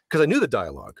sequence because I knew the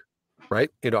dialogue, right?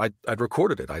 I'd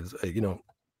recorded it. I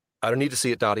don't need to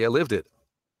see it, Dottie. I lived it.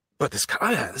 But this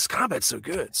combat's so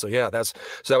good. So yeah, that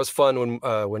was fun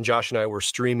when Josh and I were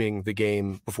streaming the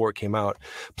game before it came out,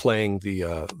 playing the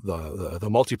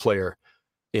multiplayer.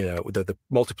 you know, the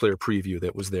multiplayer preview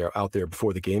that was out there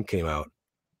before the game came out.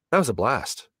 That was a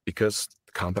blast because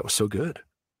the combat was so good.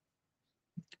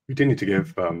 We do need to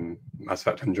give Mass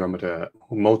Effect Andromeda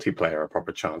multiplayer a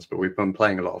proper chance, but we've been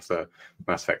playing a lot of the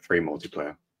Mass Effect 3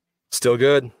 multiplayer. Still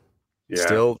good.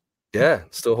 Yeah.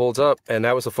 Still holds up. And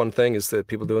that was a fun thing, is that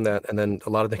people doing that. And then a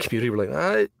lot of the community were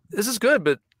like, this is good,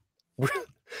 but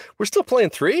we're still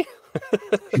playing 3,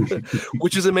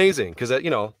 which is amazing because, you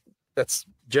know, that's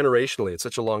generationally, it's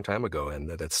such a long time ago, and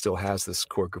that still has this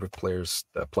core group of players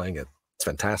playing it. It's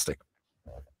fantastic.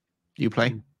 You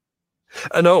play?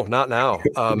 No, not now.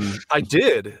 I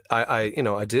did.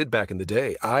 I did back in the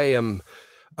day. I am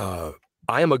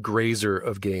a grazer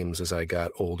of games as I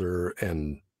got older,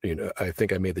 and you know, I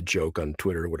think I made the joke on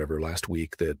Twitter or whatever last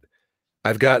week that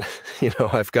I've got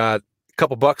a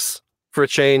couple bucks for a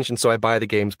change, and so I buy the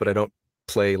games, but I don't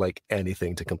play like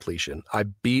anything to completion. I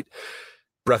beat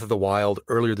Breath of the Wild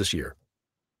earlier this year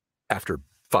after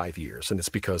 5 years, and it's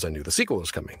because I knew the sequel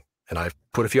was coming, and I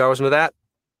put a few hours into that,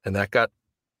 and that got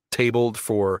tabled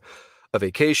for a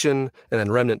vacation, and then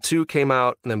Remnant 2 came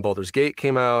out, and then Baldur's Gate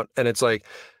came out, and it's like,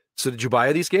 so did you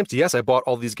buy these games? Yes, I bought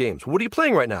all these games. What are you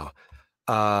playing right now?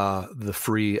 The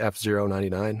free F-Zero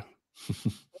 99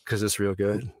 because it's real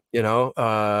good, you know,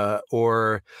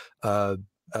 or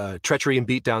Treachery and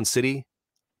Beatdown City.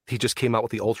 He just came out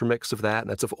with the Ultra Mix of that, and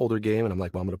that's an older game, and I'm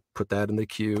like, well, I'm going to put that in the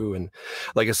queue. And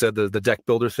like I said, the deck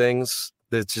builder things,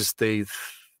 that's just they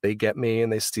get me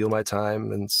and they steal my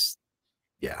time, and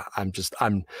yeah,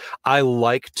 I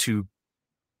like to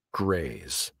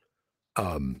graze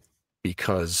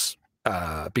because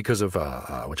of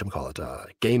whatchamacallit,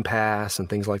 Game Pass and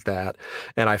things like that.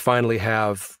 And I finally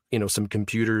have, you know, some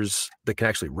computers that can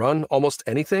actually run almost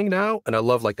anything now. And I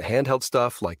love like the handheld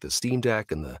stuff, like the Steam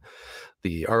Deck and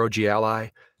the ROG Ally.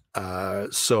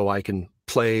 So I can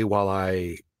play while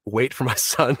I wait for my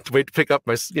son, wait to pick up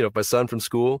my son from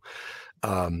school.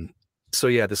 So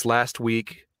yeah, this last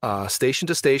week, Station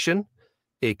to Station,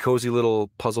 a cozy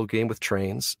little puzzle game with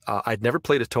trains. I'd never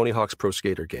played a Tony Hawk's Pro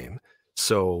Skater game.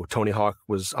 So Tony Hawk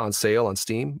was on sale on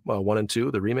Steam, 1 and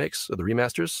 2, the remakes or the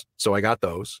remasters. So I got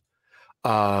those.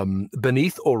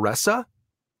 Beneath Oresa,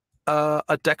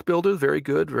 a deck builder, very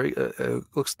good, very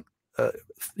looks,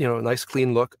 nice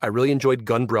clean look. I really enjoyed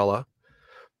Gunbrella,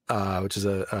 which is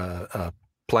a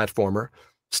platformer.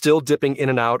 Still dipping in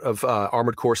and out of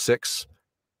Armored Core 6.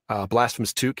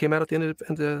 Blasphemous 2 came out at the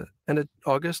end of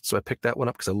August, so I picked that one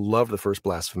up because I love the first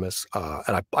Blasphemous,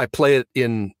 and I play it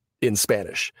in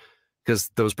Spanish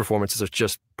because those performances are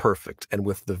just perfect, and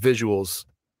with the visuals,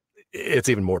 it's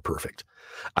even more perfect.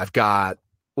 I've got,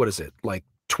 what is it, like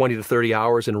 20 to 30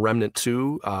 hours in Remnant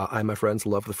 2. I and my friends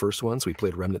love the first one, so we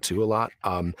played Remnant 2 a lot.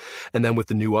 And then with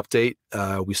the new update,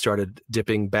 we started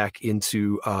dipping back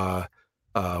into Warhammer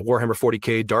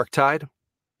 40K Dark Tide.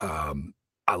 I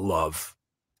love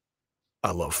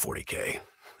 40K.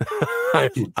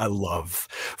 I love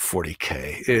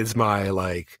 40K. It's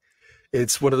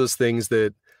it's one of those things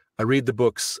that I read the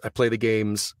books, I play the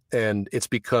games, and it's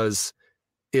because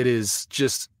it's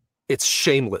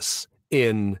shameless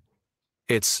in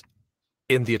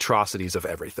the atrocities of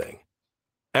everything.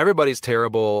 Everybody's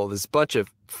terrible. There's a bunch of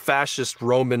fascist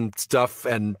Roman stuff,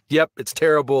 and yep, it's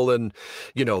terrible. And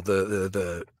you know,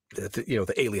 the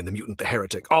alien, the mutant, the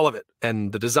heretic, all of it.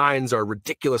 And the designs are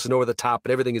ridiculous and over the top,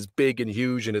 and everything is big and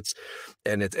huge, and it's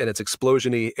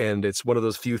explosion-y, and it's one of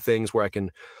those few things where I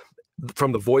can,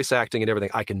 from the voice acting and everything,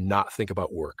 I cannot think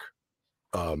about work.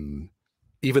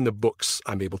 Even the books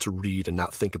I'm able to read and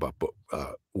not think about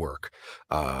work.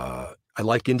 I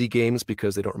like indie games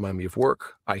because they don't remind me of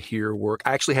work. I hear work.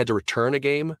 I actually had to return a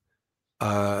game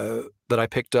that I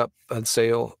picked up on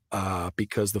sale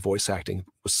because the voice acting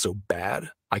was so bad,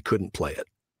 I couldn't play it.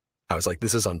 I was like,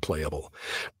 this is unplayable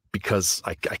because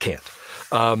I can't.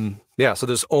 So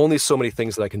there's only so many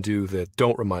things that I can do that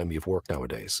don't remind me of work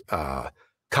nowadays.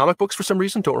 Comic books, for some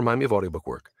reason, don't remind me of audiobook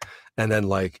work. And then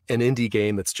like an indie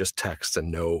game that's just text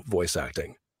and no voice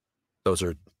acting. Those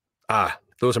are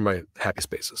my happy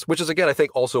spaces, which is, again, I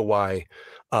think also why,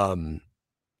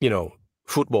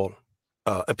 football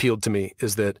appealed to me,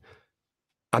 is that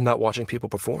I'm not watching people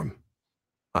perform.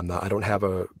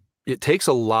 It takes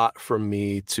a lot for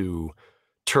me to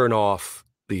turn off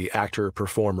the actor,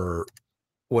 performer,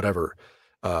 whatever,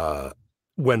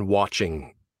 when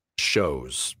watching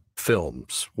shows,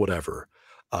 films, whatever.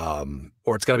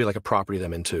 Or it's got to be like a property that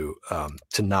I'm into,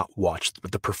 to not watch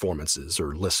the performances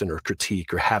or listen or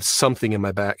critique or have something in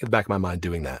the back of my mind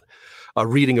doing that.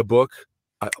 Reading a book,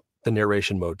 the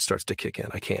narration mode starts to kick in.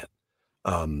 I can't.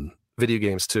 Video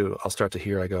games too. I'll start to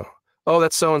hear, I go, Oh,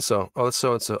 that's so and so. Oh, that's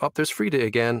so and so. Oh, there's Fryda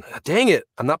again. Dang it!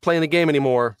 I'm not playing the game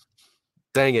anymore.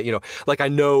 Dang it! Like I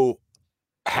know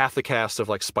half the cast of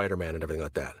like Spider-Man and everything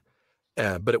like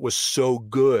that, but it was so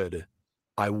good.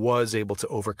 I was able to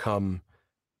overcome.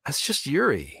 That's just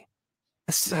Yuri.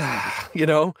 It's,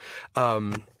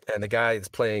 and the guy that's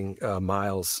playing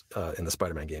Miles in the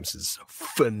Spider-Man games is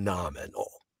phenomenal.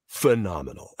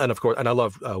 And of course, and I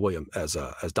love William as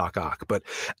Doc Ock, but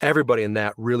everybody in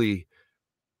that really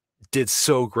did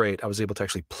so great. I was able to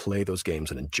actually play those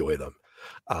games and enjoy them,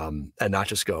 and not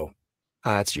just go,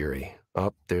 it's Yuri.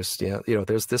 Oh, there's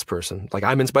there's this person. Like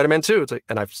I'm in Spider-Man 2. It's like,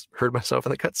 and I've heard myself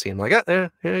in the cutscene. Like, yeah,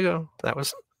 here you go. That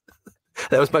was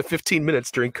my 15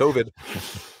 minutes during COVID.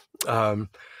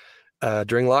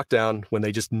 During lockdown when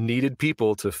they just needed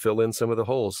people to fill in some of the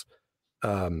holes.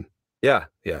 Yeah.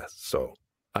 So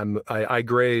I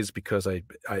graze because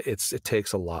it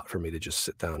takes a lot for me to just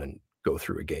sit down and go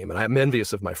through a game. And I'm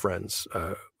envious of my friends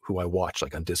who I watch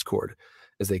like on Discord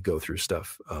as they go through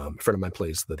stuff. A friend of mine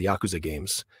plays the Yakuza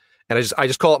games, and I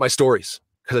just call it my stories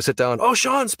because I sit down. Oh,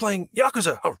 Sean's playing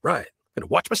Yakuza. All right, I'm gonna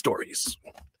watch my stories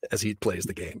as he plays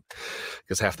the game,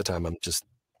 because half the time I'm just,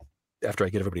 after I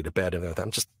get everybody to bed and everything,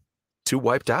 I'm just too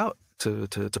wiped out to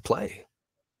play.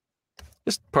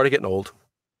 Just part of getting old.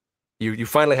 You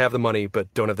finally have the money,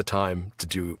 but don't have the time to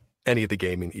do any of the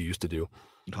gaming that you used to do.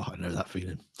 Oh, I know that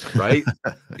feeling. Right?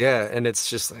 Yeah, and it's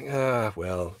just like,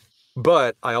 well.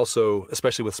 But I also,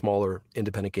 especially with smaller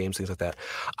independent games, things like that,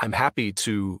 I'm happy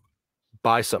to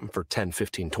buy something for $10,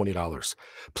 $15, $20,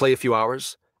 play a few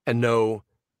hours, and know,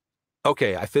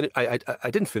 okay, I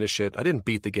didn't finish it, I didn't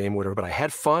beat the game, whatever, but I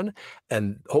had fun,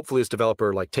 and hopefully this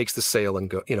developer like takes the sale and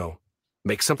go,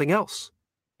 make something else.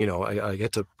 I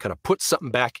get to kind of put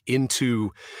something back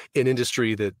into an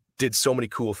industry that did so many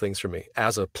cool things for me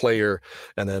as a player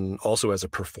and then also as a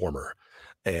performer.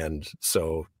 And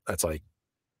so that's like,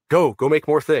 go make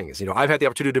more things. I've had the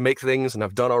opportunity to make things and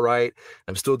I've done all right.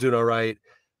 I'm still doing all right.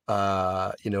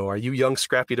 Are you young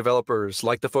scrappy developers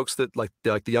like the folks that like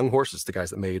the Young Horses, the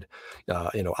guys that made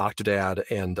Octodad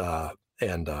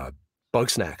and Bug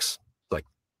Snacks? Like,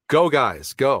 go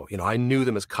guys, go. I knew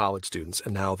them as college students,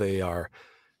 and now they are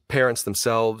parents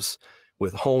themselves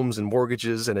with homes and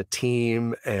mortgages and a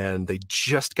team, and they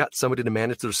just got somebody to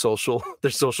manage their social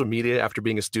media after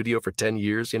being a studio for 10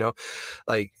 years.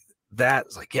 Like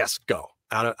that's like, yes, go.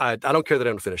 I don't care that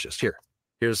I don't finish this.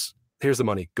 Here's the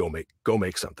money. Go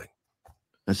make something.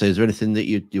 And so, is there anything that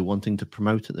you're wanting to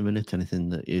promote at the minute? Anything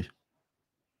that you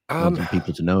wanting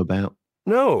people to know about?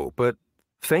 No, but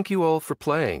thank you all for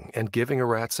playing and giving a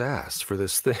rat's ass for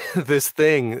this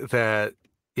thing that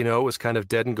was kind of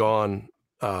dead and gone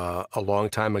a long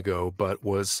time ago, but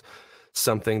was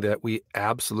something that we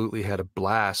absolutely had a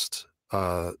blast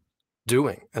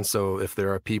doing. And so, if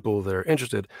there are people that are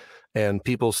interested and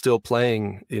people still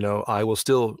playing, I will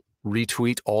still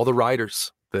retweet all the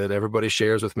Ryders that everybody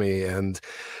shares with me, and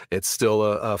it's still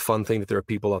a fun thing that there are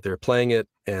people out there playing it,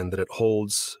 and that it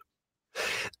holds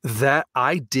that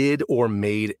I did or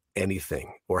made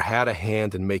anything or had a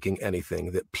hand in making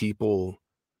anything that people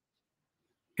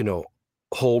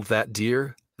hold that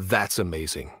dear. That's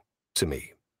amazing to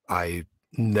me. I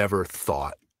never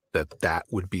thought that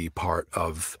would be part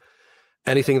of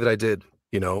anything that I did.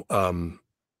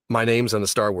 My name's on the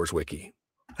Star Wars wiki,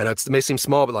 and it may seem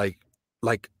small, but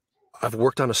like I've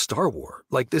worked on a Star Wars.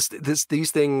 Like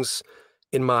these things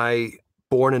in my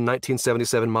born in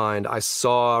 1977 mind. I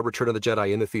saw Return of the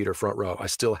Jedi in the theater front row. I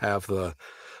still have the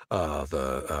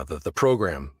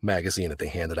program magazine that they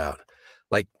handed out.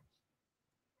 Like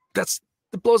it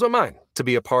blows my mind to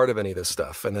be a part of any of this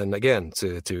stuff. And then again,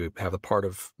 to have a part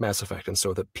of Mass Effect. And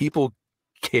so that people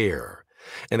care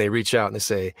and they reach out and they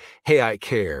say, hey, I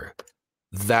care.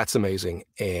 That's amazing.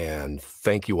 And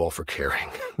thank you all for caring.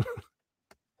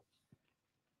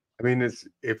 I mean,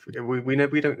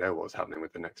 we don't know what's happening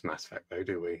with the next Mass Effect, though,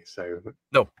 do we? So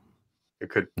no, there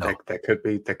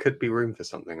could be room for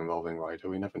something involving Ryder.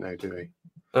 We never know, do we?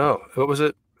 Oh, what was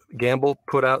it? Gamble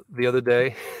put out the other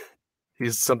day.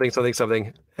 He's something.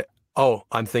 Oh,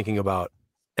 I'm thinking about,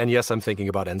 and yes, I'm thinking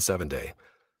about N7 Day.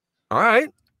 All right.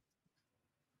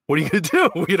 What are you gonna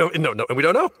do? We don't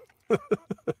know.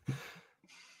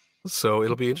 So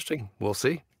it'll be interesting. We'll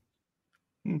see.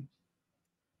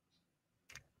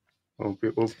 Well,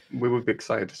 we would be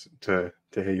excited to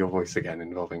hear your voice again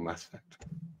involving Mass Effect.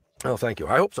 Oh, thank you.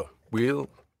 I hope so. We'll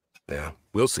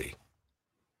see.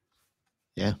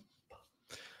 Yeah.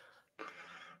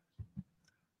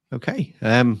 Okay.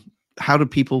 How do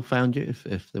people find you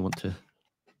if they want to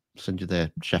send you their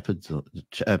shepherds or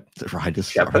riders?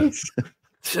 Shepherds?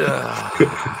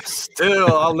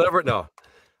 Still, I'll never know.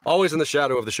 Always in the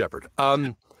shadow of the shepherd.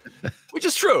 Which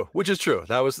is true.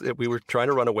 That was, we were trying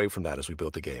to run away from that as we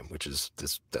built the game, which is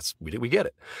we get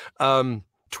it.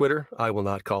 Twitter, I will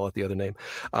not call it the other name.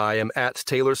 I am at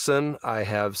Taylorson. I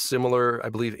have similar, I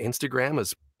believe, Instagram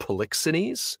as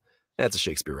Polixenes. That's a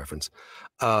Shakespeare reference.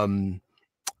 And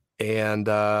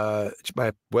my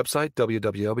website,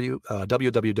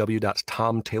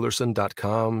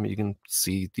 www.tomtaylorson.com. You can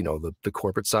see, the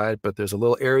corporate side, but there's a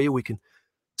little area we can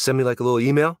send me like a little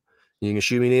email. You can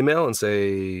shoot me an email and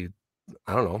say,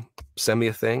 I don't know, send me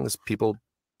a thing. There's people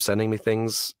sending me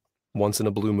things once in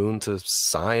a blue moon to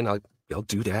sign. I'll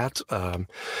do that.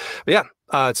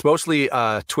 It's mostly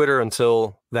Twitter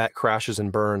until that crashes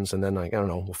and burns, and then I don't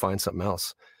know, we'll find something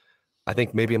else. I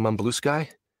think maybe I'm on Blue Sky.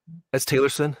 That's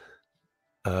Taylorson.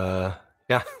 Yeah.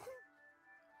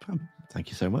 Thank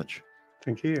you so much.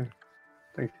 Thank you.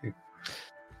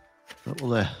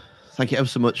 Well, thank you ever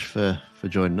so much for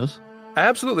joining us.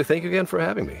 Absolutely. Thank you again for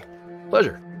having me.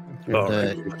 Pleasure.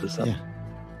 Yeah.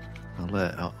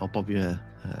 I'll bob you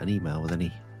an email with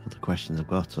any other questions I've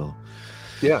got. Or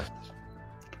yeah,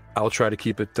 I'll try to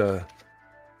keep it.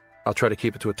 I'll try to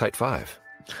keep it to a tight 5.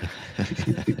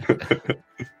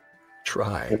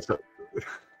 Try.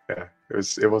 Yeah,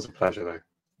 it was a pleasure though.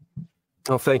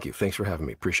 Oh, thank you. Thanks for having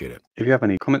me. Appreciate it. If you have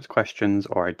any comments, questions,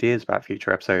 or ideas about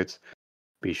future episodes,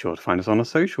 be sure to find us on our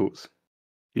socials.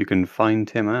 You can find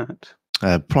him at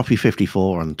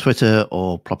Ploppy54 on Twitter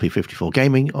or Ploppy54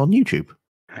 Gaming on YouTube.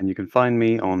 And you can find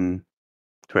me on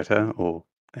Twitter or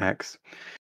X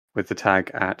with the tag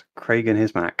at Craig and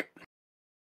his Mac.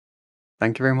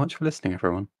 Thank you very much for listening,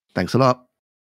 everyone. Thanks a lot.